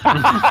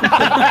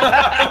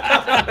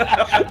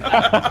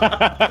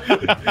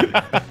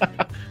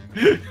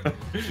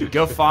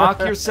 Go fuck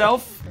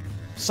yourself?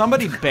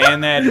 Somebody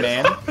ban that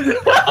man.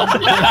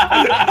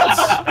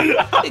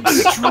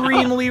 That's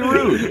extremely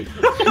rude.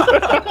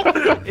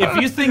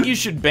 If you think you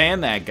should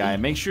ban that guy,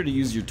 make sure to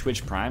use your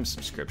Twitch Prime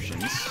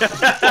subscriptions.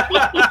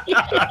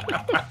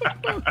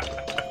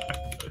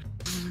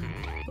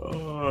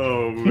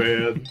 Oh,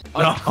 man.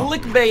 A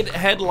clickbait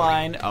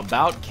headline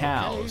about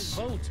cows.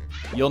 Vote.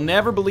 You'll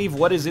never believe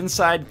what is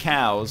inside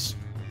cows,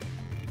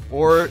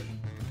 or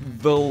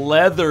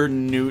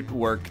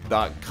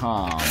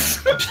theleathernewtwork.com.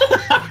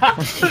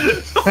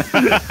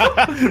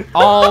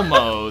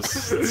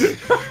 Almost.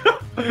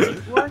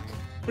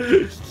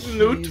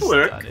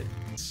 Newtwork.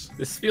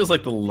 This feels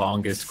like the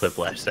longest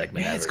Quiplash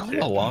segment Yeah, it's ever. gone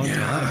a long time.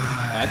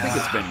 I think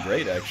it's been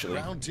great, actually.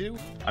 Round 2.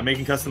 I'm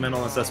making custom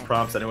NLSS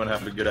prompts. Anyone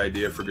have a good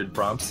idea for good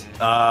prompts?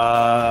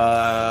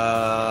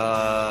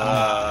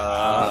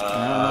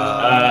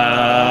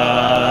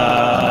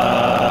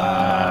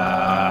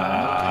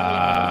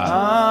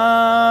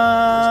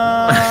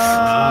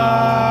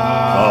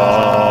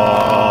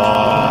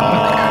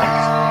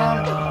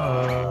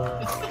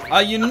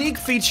 A unique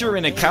feature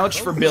in a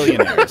couch for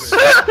billionaires.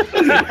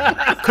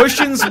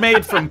 Cushions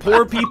made from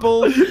poor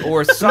people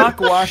or sock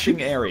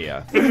washing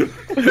area. This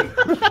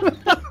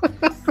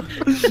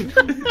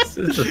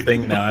is the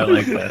thing now. I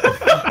like that.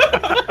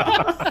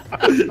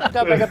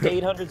 Got back up to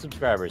 800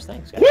 subscribers.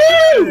 Thanks, guys.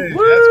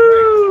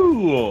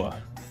 Woo!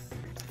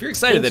 If you're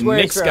excited that Pink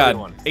squares Nick's for got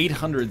everyone.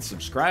 800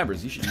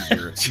 subscribers, you should use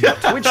your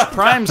Twitch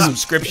Prime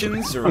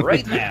subscriptions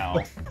right now.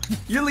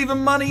 You're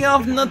leaving money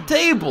off the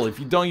table if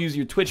you don't use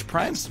your Twitch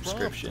Prime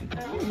subscription.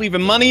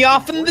 Leaving money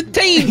off on the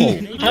table.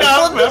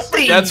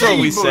 That's what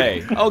we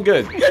say. Oh,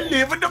 good. You're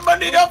leaving the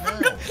money up.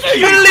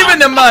 You're leaving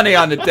the money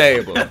on the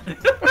table.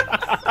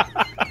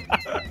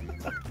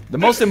 The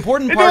most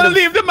important part of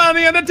leave the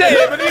money on the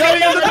table. You gotta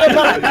use the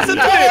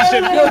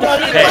attention.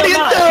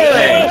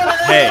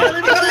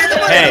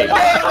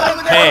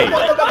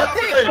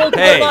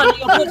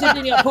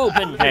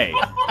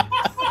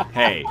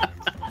 Hey.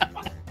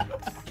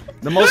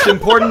 The most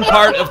important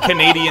part of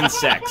Canadian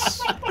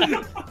sex.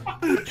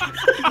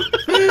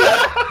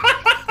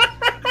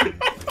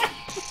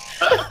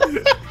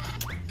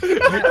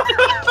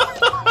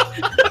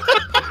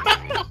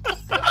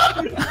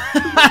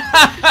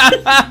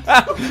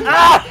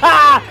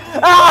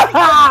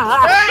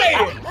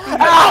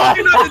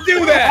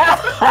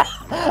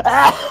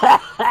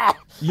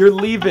 You're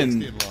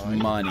leaving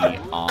money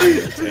on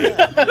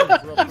the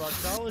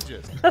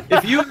table.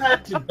 If you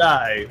had to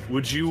die,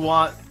 would you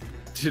want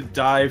to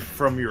die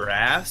from your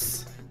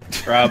ass?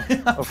 Rob,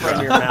 Or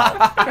from your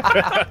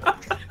mouth.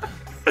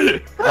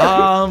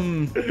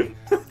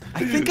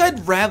 I think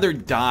I'd rather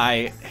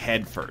die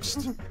head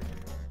first.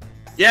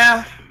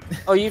 Yeah.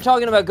 Oh, you're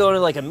talking about going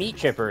to like a meat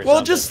chipper or Well,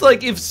 something. just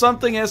like if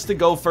something has to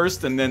go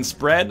first and then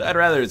spread, I'd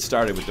rather it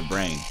started with the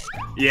brain.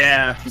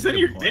 Yeah. 'Cause then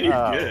you're good.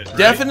 Right?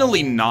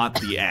 Definitely not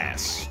the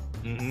ass.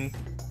 Mm-hmm.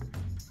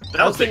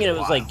 I was thinking it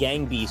was like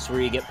Gang Beasts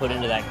where you get put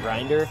into that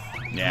grinder.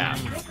 Yeah.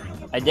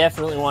 I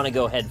definitely want to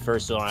go head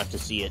first so I don't have to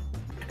see it.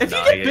 If you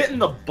get bit in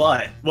the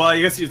butt, well, I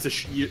guess it's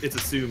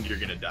assumed you're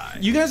gonna die.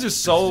 You guys are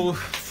so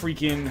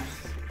freaking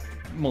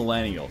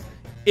millennial.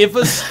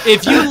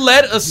 If you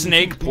let a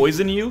snake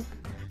poison you,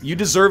 you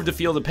deserve to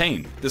feel the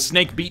pain. The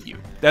snake beat you.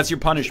 That's your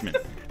punishment.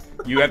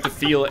 You have to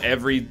feel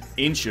every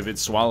inch of it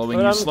swallowing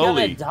But you I'm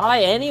slowly. gonna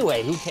die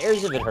anyway. Who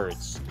cares if it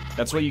hurts?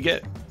 That's what you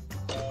get.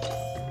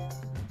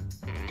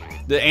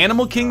 The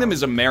animal kingdom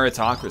is a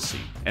meritocracy,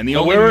 and the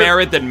only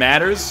merit that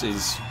matters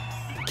is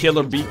kill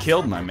or be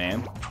killed, my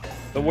man.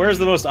 but where's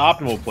the most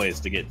optimal place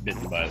to get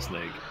bitten by a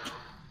snake?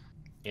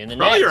 In the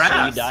Probably neck, your so you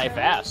ass. die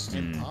fast.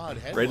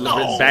 Right in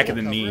the back of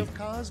the knee.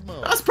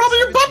 That's probably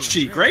your butt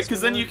cheek, right?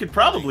 Because then you could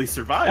probably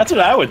survive. That's what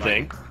I would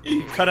think.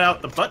 You cut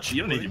out the butt cheek.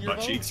 You don't need your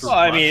butt cheeks. For Well,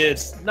 I butt. mean,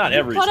 it's not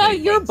every Cut snake out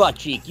your bites. butt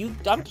cheek.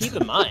 I'm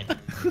keeping mine.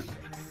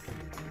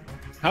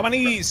 How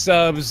many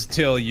subs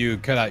till you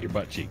cut out your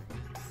butt cheek?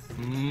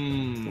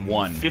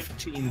 One.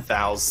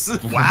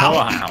 15,000.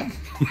 Wow.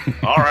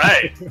 All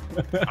right.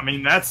 I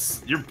mean,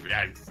 that's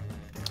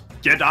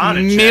get on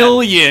it. Chad.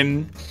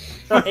 Million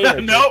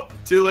Nope.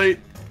 Too late.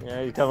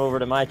 Yeah, you come over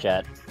to my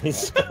chat. He's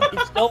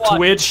still watching.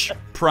 Twitch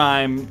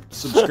Prime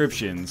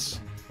subscriptions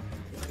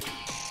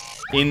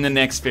in the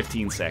next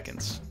 15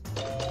 seconds.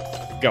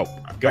 Go.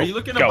 Are you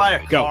looking to buy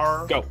a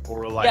car? Go.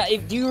 Or like? Yeah,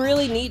 do you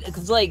really need?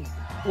 Because like,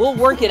 we'll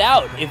work it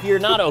out if you're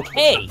not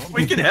okay.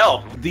 We can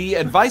help. The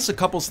advice a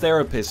couples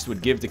therapist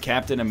would give to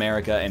Captain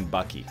America and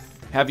Bucky.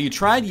 Have you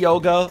tried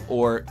yoga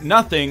or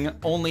nothing,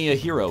 only a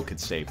hero could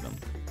save them?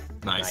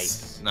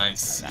 Nice.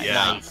 Nice.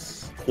 Yeah.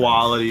 Nice.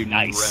 Quality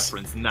Nice.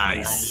 reference.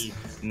 Nice.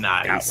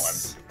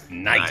 Nice.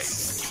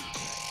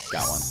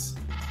 Got one.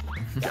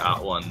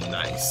 Got one.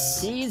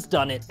 Nice. He's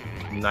done it.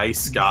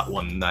 Nice. Got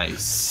one.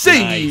 Nice.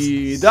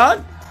 See,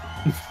 Don?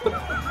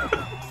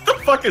 What the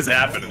fuck has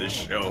happened to this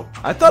show?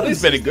 I thought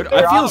it's been a good. We're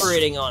I feel.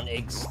 operating on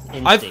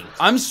instinct.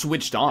 I'm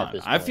switched on. At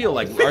this I point. feel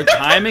like our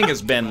timing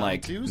has been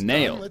like Tuesday,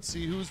 nailed. Let's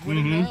see who's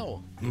winning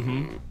now.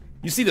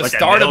 You see the Like I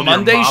start of nailed your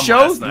Monday's mom show?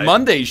 last night.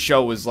 Monday's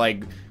show was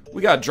like,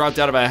 we got dropped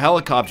out of a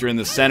helicopter in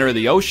the center of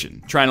the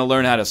ocean trying to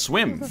learn how to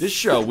swim. This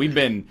show,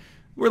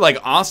 we're like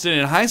Austin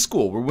in high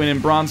school. We're winning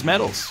bronze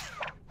medals.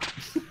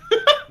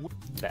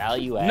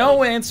 Value added.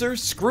 No answer.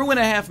 Screw and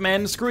a half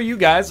men. Screw you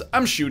guys.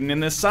 I'm shooting in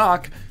this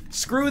sock.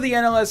 Screw the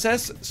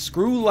NLSS.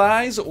 Screw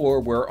lies, or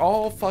we're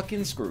all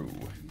fucking screw.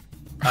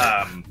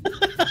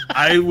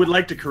 I would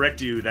like to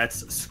correct you.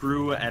 That's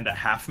screw and a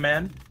half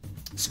man.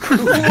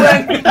 Screw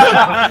and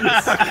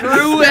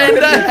screw and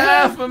a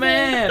half a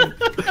man.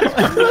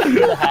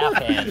 The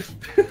half hand.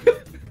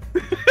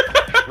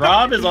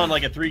 Rob is on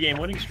like a 3-game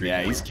winning streak.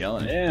 Yeah, he's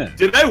killing it. Yeah.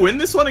 Did I win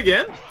this one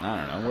again?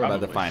 I don't know. We're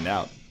about to find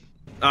out.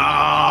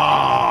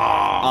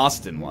 Ah.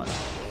 Austin won.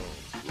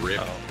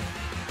 Rip.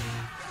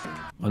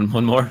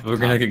 One more. We're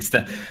gonna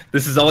extend.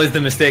 This is always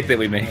the mistake that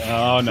we make.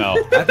 Oh no.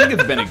 I think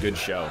it's been a good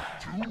show.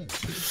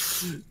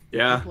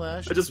 Yeah.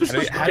 I just wish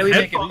How do we make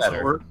it headphones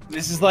better? work.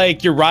 This is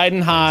like you're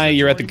riding high.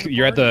 You're at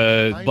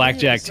the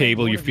blackjack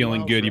table. You're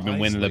feeling good. You've been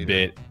winning a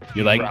bit.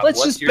 You're like, Rob, let's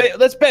what's just your-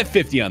 let's bet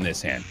 50 on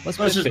this hand. Let's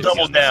bet just 50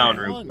 double on this down.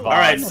 hand. All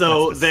right,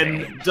 so That's the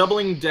then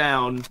doubling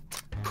down,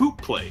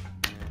 poop play.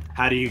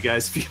 How do you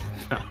guys feel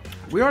about?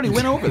 We already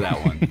went over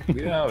that one.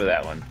 We went over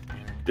that one.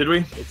 Did we?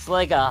 It's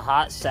like a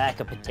hot sack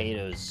of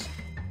potatoes.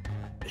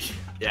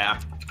 Yeah.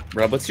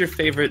 Rob, what's your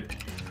favorite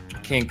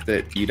kink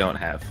that you don't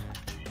have?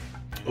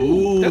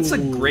 Ooh. That's a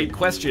great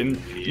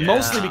question. Yeah.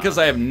 Mostly because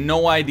I have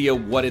no idea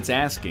what it's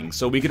asking,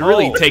 so we could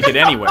really take it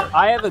anywhere.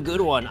 I have a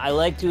good one. I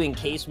like to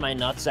encase my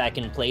nutsack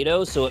in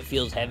Play-Doh so it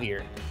feels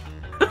heavier.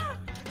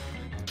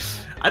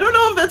 I don't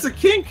know if that's a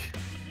kink.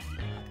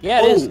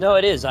 Yeah, it is. Oh. No,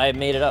 it is. I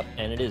made it up,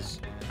 and it is.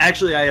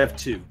 Actually, I have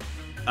two.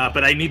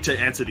 But I need to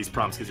answer these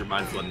prompts because your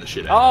mind's flooding the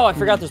shit out. Oh, I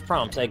forgot there's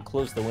prompts. I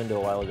closed the window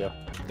a while ago.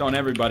 Don't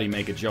everybody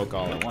make a joke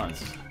all at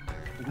once.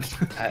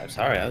 I'm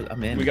sorry,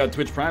 I'm in. We got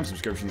Twitch Prime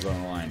subscriptions on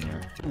the line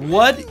here.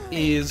 What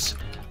is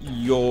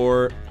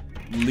your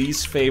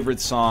least favorite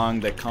song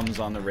that comes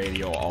on the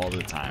radio all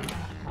the time?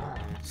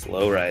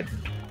 Slow ride.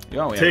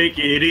 Oh, yeah. Take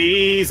it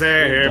easy.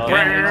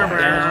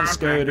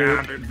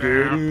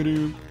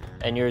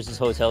 And yours is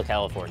Hotel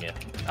California.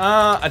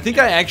 I think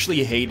I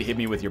actually hate Hit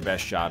Me With Your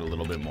Best Shot a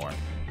little bit more.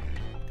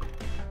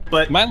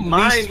 But Mine-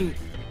 mine.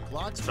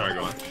 Sorry,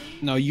 go on.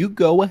 No, you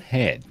go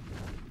ahead.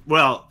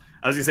 Well,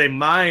 I was gonna say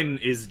mine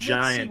is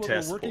giant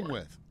Let's see what test. we're working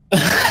Sport.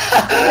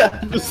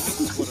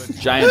 with.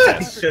 Giant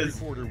test.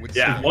 Because-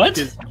 yeah. What?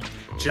 because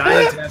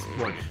Giant task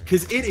board.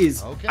 Because it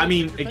is, Okay, I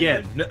mean, your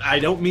again, I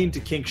don't mean to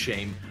kink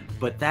shame,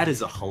 but that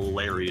is a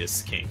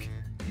hilarious kink.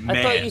 Man.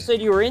 I thought you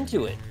said you were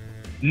into it.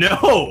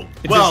 No!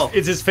 It's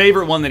it's his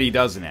favorite one that he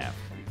doesn't have.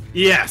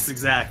 Yes,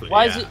 exactly.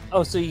 Why yeah. is it?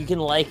 Oh, so you can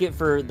like it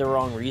for the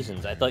wrong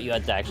reasons. I thought you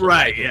had to actually.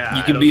 Right, like it. yeah.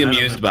 You I can don't- be I don't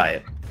amused have by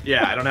it. to-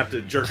 Yeah, I don't have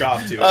to jerk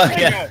off to it. Oh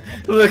yeah.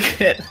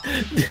 Look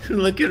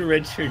at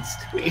Richard's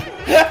tweet.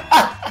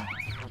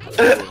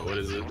 What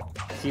is it?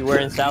 Is he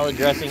wearing salad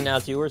dressing now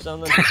too, or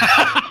something?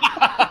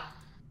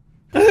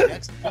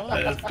 Next up,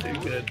 That's too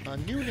good. a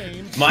new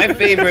name. My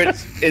favorite,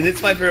 and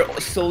it's my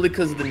favorite solely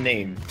because of the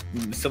name.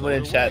 Someone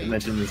in chat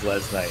mentioned this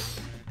last night.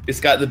 It's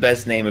got the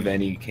best name of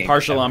any king.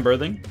 Partial on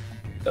birthing.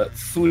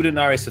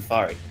 Fudanari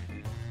Safari.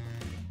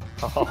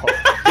 Oh.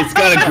 It's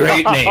got a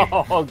great name.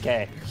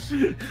 Okay.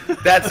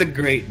 That's a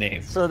great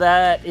name. So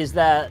is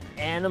that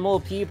animal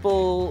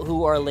people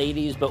who are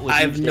ladies but with I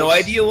have huge no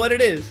dicks? idea what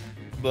it is,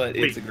 but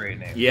Wait. it's a great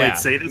name. Yeah. Wait,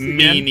 say this Me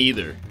again?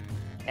 neither.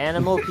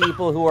 Animal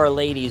people who are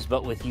ladies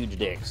but with huge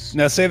dicks.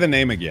 Now say the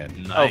name again.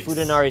 Nice. Oh,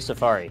 Fudanari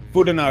Safari.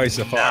 Fudanari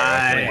Safari.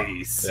 that's right.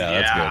 Nice. Yeah,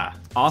 that's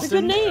good. It's a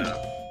Austin, good name.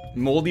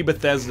 Moldy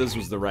Bethesda's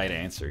was the right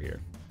answer here.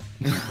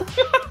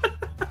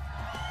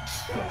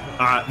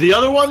 The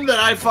other one that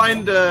I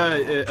find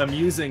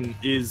amusing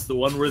is the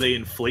one where they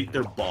inflate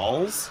their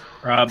balls.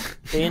 Rob,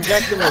 They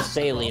inject them with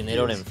saline. They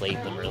don't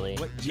inflate them really.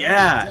 What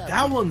Yeah, Jack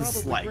that will one's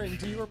probably like bring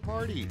to your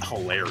party.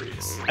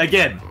 hilarious.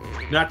 Again,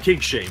 not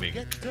kink shaming.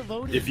 Get to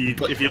voting. If you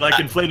like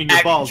inflating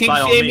your balls, King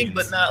by all shaming, means.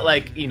 but not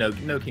like, no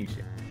king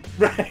shaming.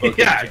 Right? Okay.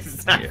 Yeah,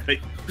 exactly.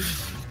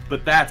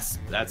 But that's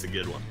a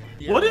good one.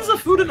 What is a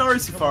Fudanari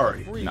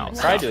Safari? No,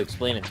 Tried to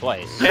explain it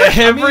twice.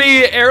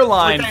 Every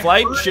airline With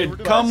flight that should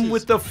word come glasses.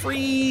 with a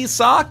free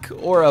sock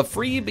or a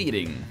free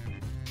beating.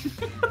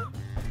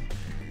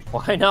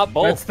 Why not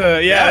both? That's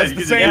the Yeah, it's you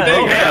the can- same yeah,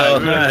 thing. yeah,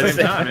 Yeah. at the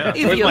same time, yeah.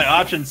 If where's you my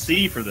option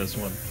C for this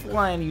one?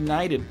 flying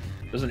United,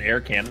 Doesn't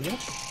Air Canada?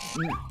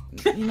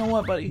 you know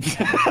what, buddy?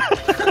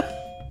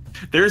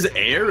 There's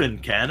air in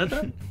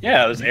Canada?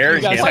 Yeah, there's Air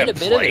You got quite a Canada.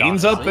 bit of it,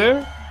 Planes up honestly.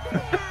 there?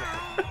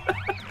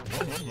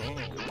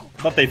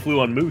 I thought they flew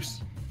on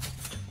moose.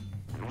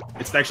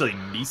 It's actually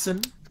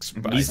Nissan?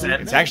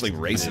 It's actually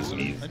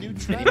racism. A new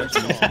traffic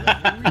song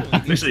that really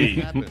It's actually needs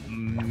to happen.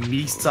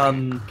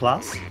 Nissan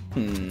Plus?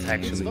 It's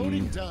Actually,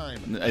 voting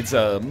time. It's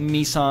a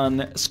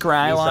Nissan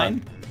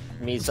Skyline.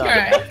 Me's on the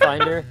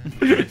Pathfinder.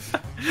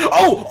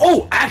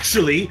 Oh,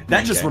 actually,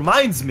 that just Okay.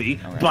 reminds me,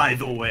 All right. by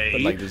the way,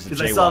 But like, there's the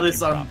because I saw this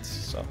jaywalking on props,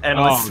 so.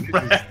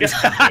 NLSS.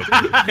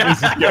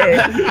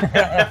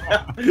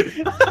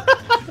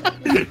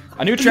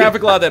 A new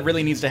traffic law that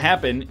really needs to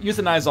happen: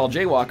 euthanize all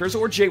jaywalkers,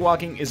 or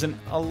jaywalking isn't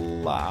a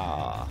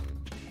law.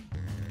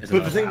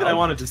 But the thing that I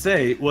wanted to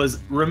say was,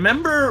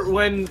 remember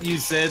when you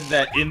said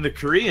that in the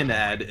Korean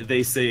ad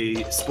they say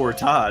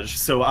sportage?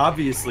 So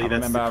obviously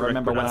that's the I correct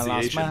remember when I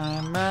lost pronunciation.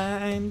 my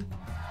mind.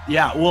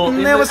 Yeah, well,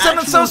 in There the was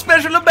something so actual-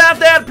 special about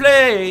that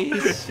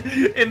place.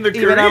 in the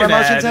Even our Korean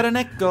emotions had ad. an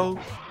echo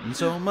in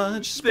so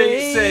much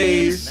They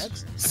say space.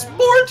 Next,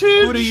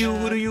 sportage. Who do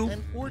you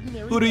an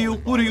ordinary who do you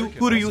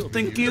ballpark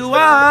think with you a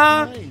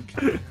are? blank.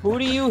 Who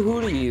do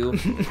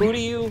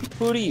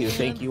you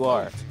think you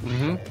are?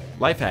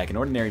 Life hack: an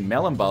ordinary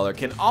melon baller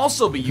can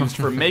also be used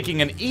for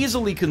making an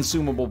easily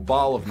consumable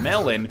ball of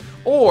melon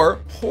or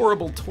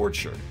horrible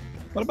torture.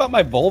 What about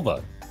my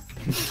vulva?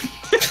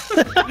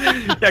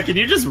 Yeah, can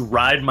you just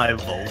ride my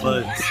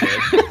vulva instead?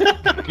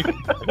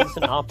 That's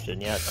an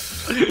option,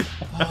 yes.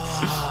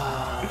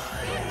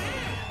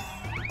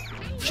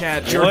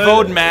 Chad, your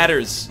vote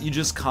matters. You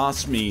just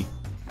cost me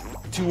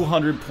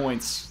 200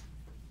 points.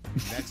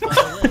 Next on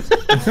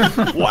the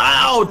list,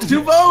 Wow,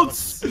 2 votes.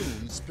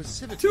 spoon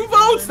specific 2 to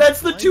votes. That's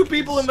the blank 2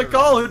 people in the served.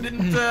 call who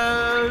didn't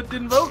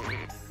vote.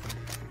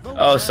 Vote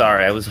oh, time.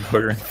 sorry, I was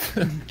ordering.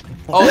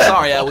 Oh,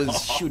 sorry, I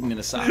was shooting in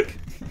a sock.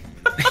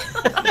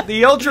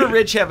 The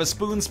ultra-rich have a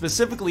spoon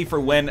specifically for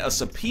when a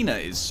subpoena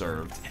is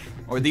served.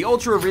 Or the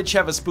ultra-rich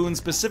have a spoon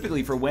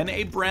specifically for when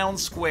a brown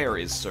square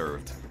is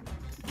served.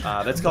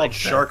 That's called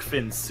shark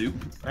fin soup,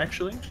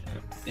 actually.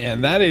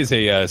 And that is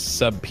a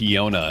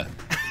sub-peona.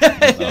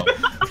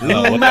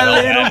 Ooh, my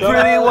little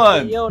pretty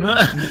one.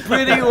 Fiona.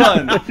 Pretty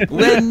one.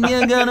 When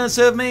you gonna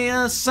serve me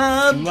a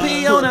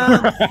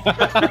sub-peona?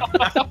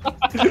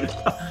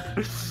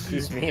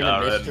 He's being a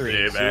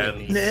mystery. man.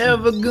 soup.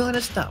 Never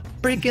gonna stop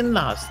breaking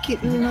laws,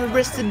 getting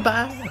arrested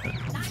by.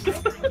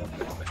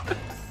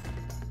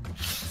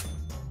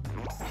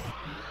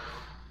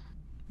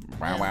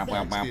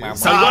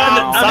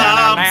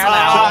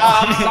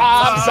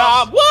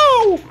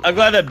 I'm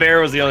glad that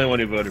Bear was the only one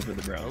who voted for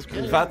the Browns.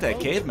 Thought that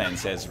caveman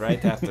says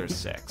right after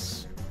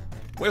sex.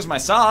 Where's my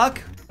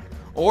sock?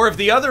 Or if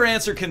the other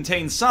answer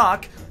contains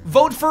sock,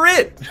 vote for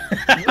it.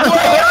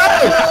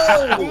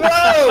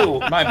 Whoa!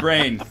 My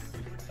brain.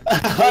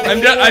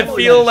 I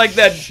feel like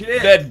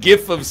that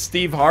gif of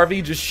Steve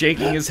Harvey just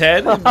shaking his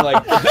head. I'm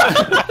like,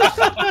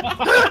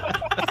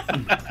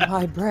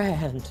 My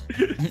brand.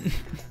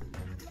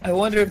 I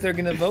wonder if they're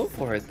gonna vote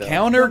for it though.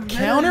 counter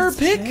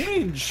pick?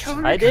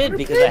 I did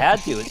because I had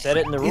to. It said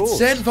it in the It rules.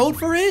 said vote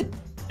for it.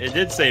 It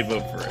did say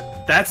vote for it.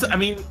 That's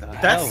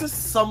a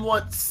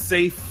somewhat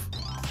safe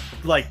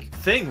like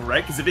thing,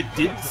 right? Because if it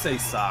did say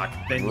sock,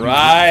 then you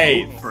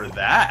would vote for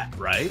that,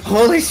 right?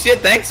 Holy shit!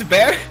 Thanks,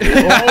 Bear.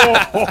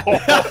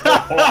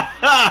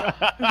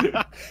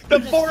 The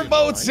 4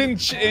 votes in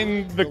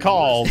the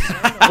call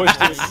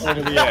pushed it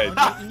over the edge.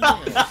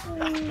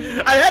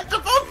 I had to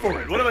vote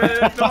for it. What am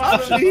I?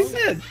 He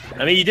said.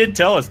 I mean, you did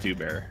tell us to,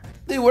 Bear.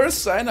 They were a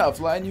sign-off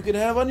line you could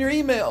have on your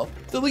email.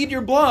 Delete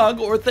your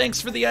blog or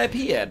thanks for the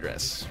IP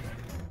address.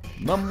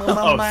 We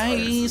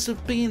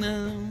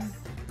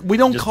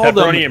don't Just call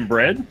pepperoni them. and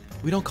bread?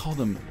 We don't call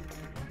them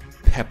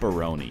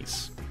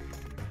pepperonis.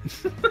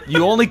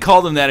 You only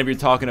call them that if you're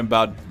talking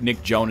about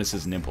Nick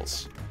Jonas's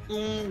nipples.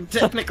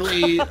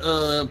 Technically,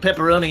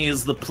 pepperoni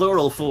is the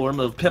plural form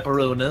of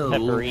pepperono.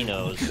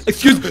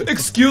 Pepperinos.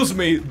 Excuse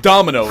me,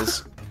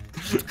 Domino's.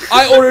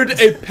 I ordered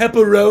a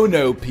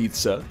pepperono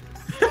pizza.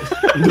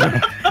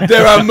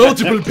 There are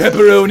multiple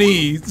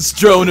pepperonis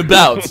strewn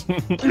about.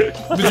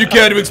 Would you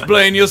care to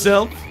explain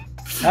yourself?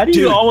 How do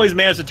you always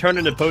manage to turn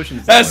into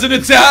potions? As an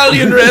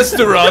Italian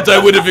restaurant, I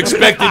would have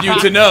expected you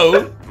to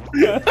know.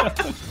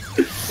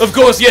 Of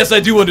course, yes, I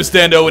do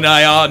understand O and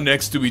I are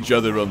next to each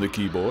other on the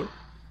keyboard.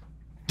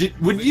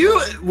 Would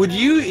you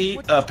eat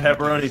a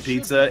pepperoni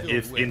pizza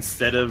if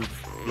instead of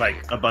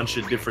like a bunch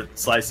of different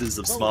slices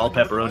of small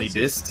pepperoni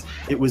discs,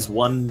 it was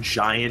one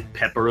giant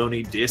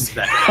pepperoni disc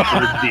that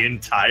covered the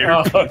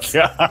entire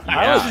pizza?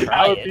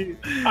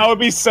 I would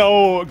be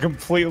so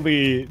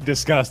completely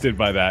disgusted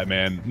by that,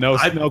 man. No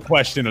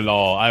question at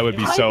all. I would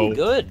be so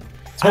good.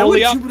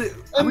 totally. I would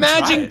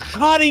Imagine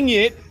cutting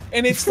it,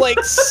 and it's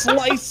like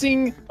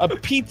slicing a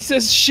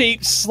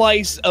pizza-shaped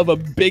slice of a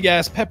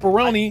big-ass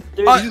pepperoni.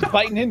 You're just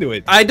biting into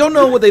it. I don't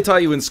know what they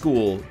taught you in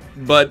school,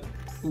 but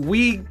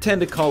we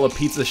tend to call a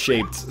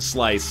pizza-shaped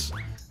slice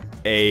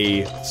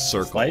a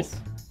circle. Slice?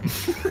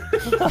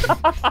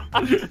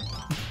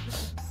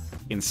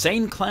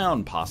 Insane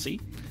Clown Posse,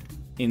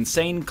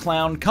 Insane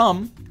Clown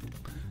Come,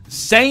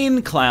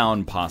 Sane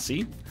Clown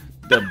Posse,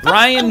 the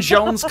Brian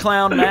Jones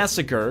Clown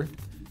Massacre,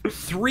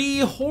 3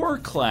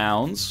 Whore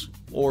Clowns,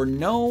 or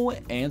no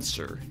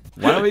answer.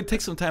 Why don't we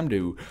take some time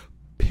to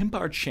pimp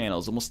our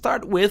channels, and we'll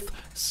start with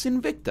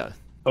Sinvicta.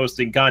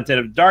 Posting content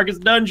of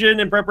Darkest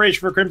Dungeon in preparation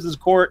for Crimson's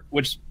Court,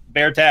 which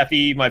Bear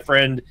Taffy, my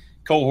friend,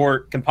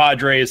 cohort,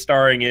 compadre, is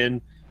starring in.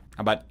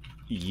 How about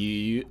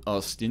you,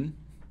 Austin?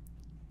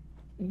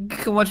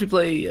 Come watch me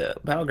play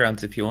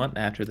Battlegrounds if you want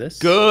after this.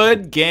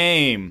 Good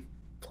game.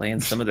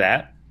 Playing some of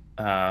that.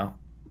 Be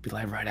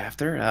live right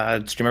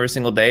after. Stream every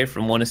single day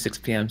from 1 to 6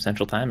 p.m.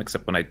 Central Time,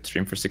 except when I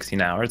stream for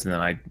 16 hours and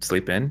then I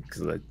sleep in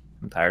because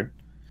I'm tired.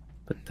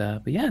 But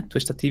yeah,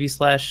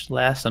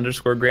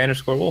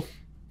 twitch.tv/last_gray_wolf.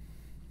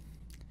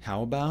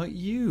 How about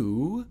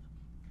you,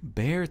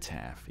 Bear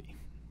Taffy?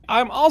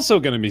 I'm also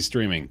going to be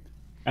streaming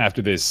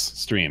after this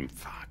stream.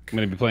 Fuck. I'm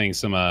going to be playing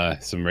some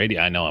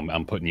radio. I know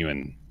I'm putting you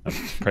in a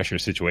pressure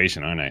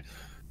situation, aren't I?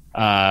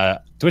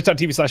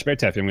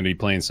 Twitch.tv/BearTaffy. I'm going to be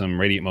playing some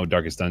Radiant Mode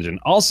Darkest Dungeon,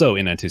 also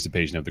in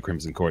anticipation of the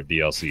Crimson Court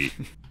DLC.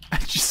 I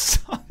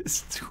just saw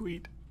this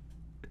tweet.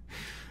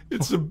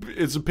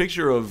 It's a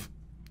picture of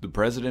the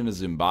president of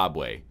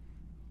Zimbabwe.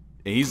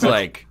 And he's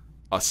like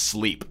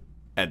asleep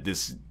at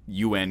this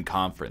UN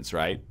conference,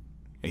 right?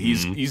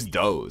 He's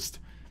dozed.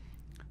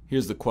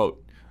 Here's the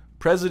quote.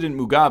 President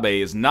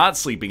Mugabe is not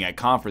sleeping at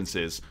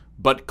conferences,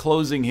 but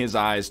closing his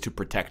eyes to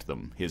protect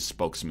them, his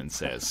spokesman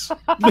says.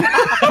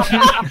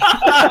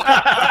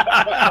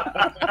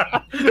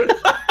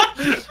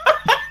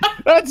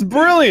 That's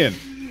brilliant.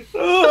 We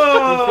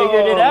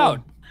figured it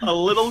out. A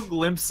little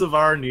glimpse of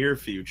our near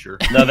future.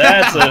 Now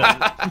that's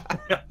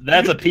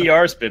a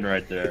PR spin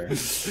right there.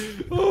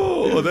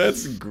 Oh,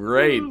 that's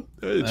great.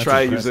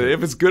 Try to use it.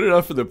 If it's good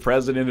enough for the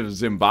president of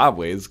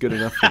Zimbabwe, it's good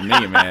enough for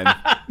me, man.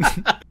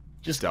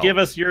 Just give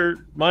us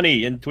your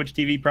money in Twitch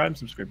TV Prime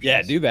subscriptions.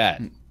 Yeah, do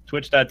that.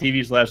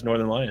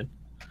 Twitch.tv/Northern Lion.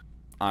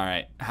 All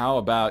right. How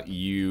about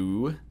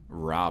you,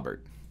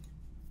 Robert?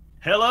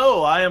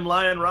 Hello, I am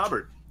Lion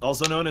Robert,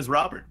 also known as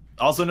Robert,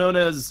 also known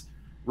as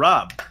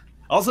Rob,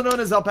 also known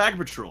as Alpaca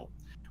Patrol,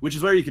 which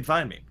is where you can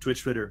find me,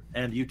 Twitch, Twitter,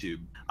 and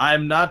YouTube.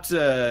 I'm not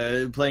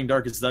playing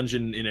Darkest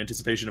Dungeon in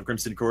anticipation of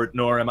Crimson Court,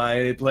 nor am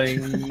I playing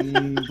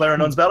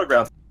PlayerUnknown's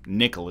Battlegrounds.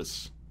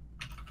 Nicholas.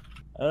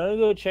 I'll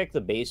go check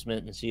the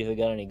basement and see if I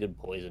got any good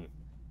poison.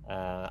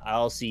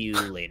 I'll see you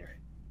later.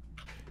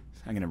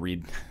 I'm going to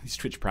read these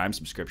Twitch Prime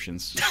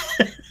subscriptions.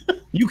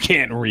 You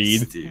can't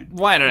read. Dude,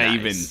 Why did I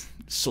even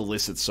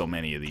solicit so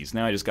many of these?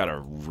 Now I just got to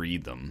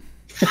read them.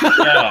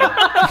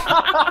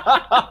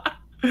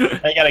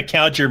 I gotta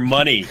count your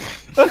money.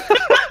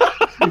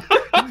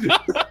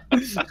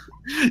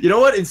 You know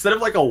what? Instead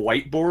of like a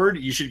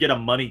whiteboard, you should get a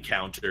money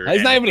counter.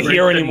 He's not even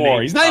here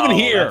anymore. He's not even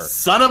here.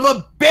 Son of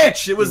a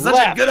bitch! It was such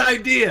a good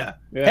idea.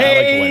 Yeah,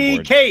 Hey,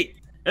 Kate!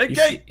 Hey,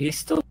 Kate! He's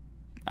still.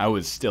 I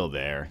was still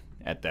there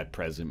at that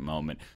present moment.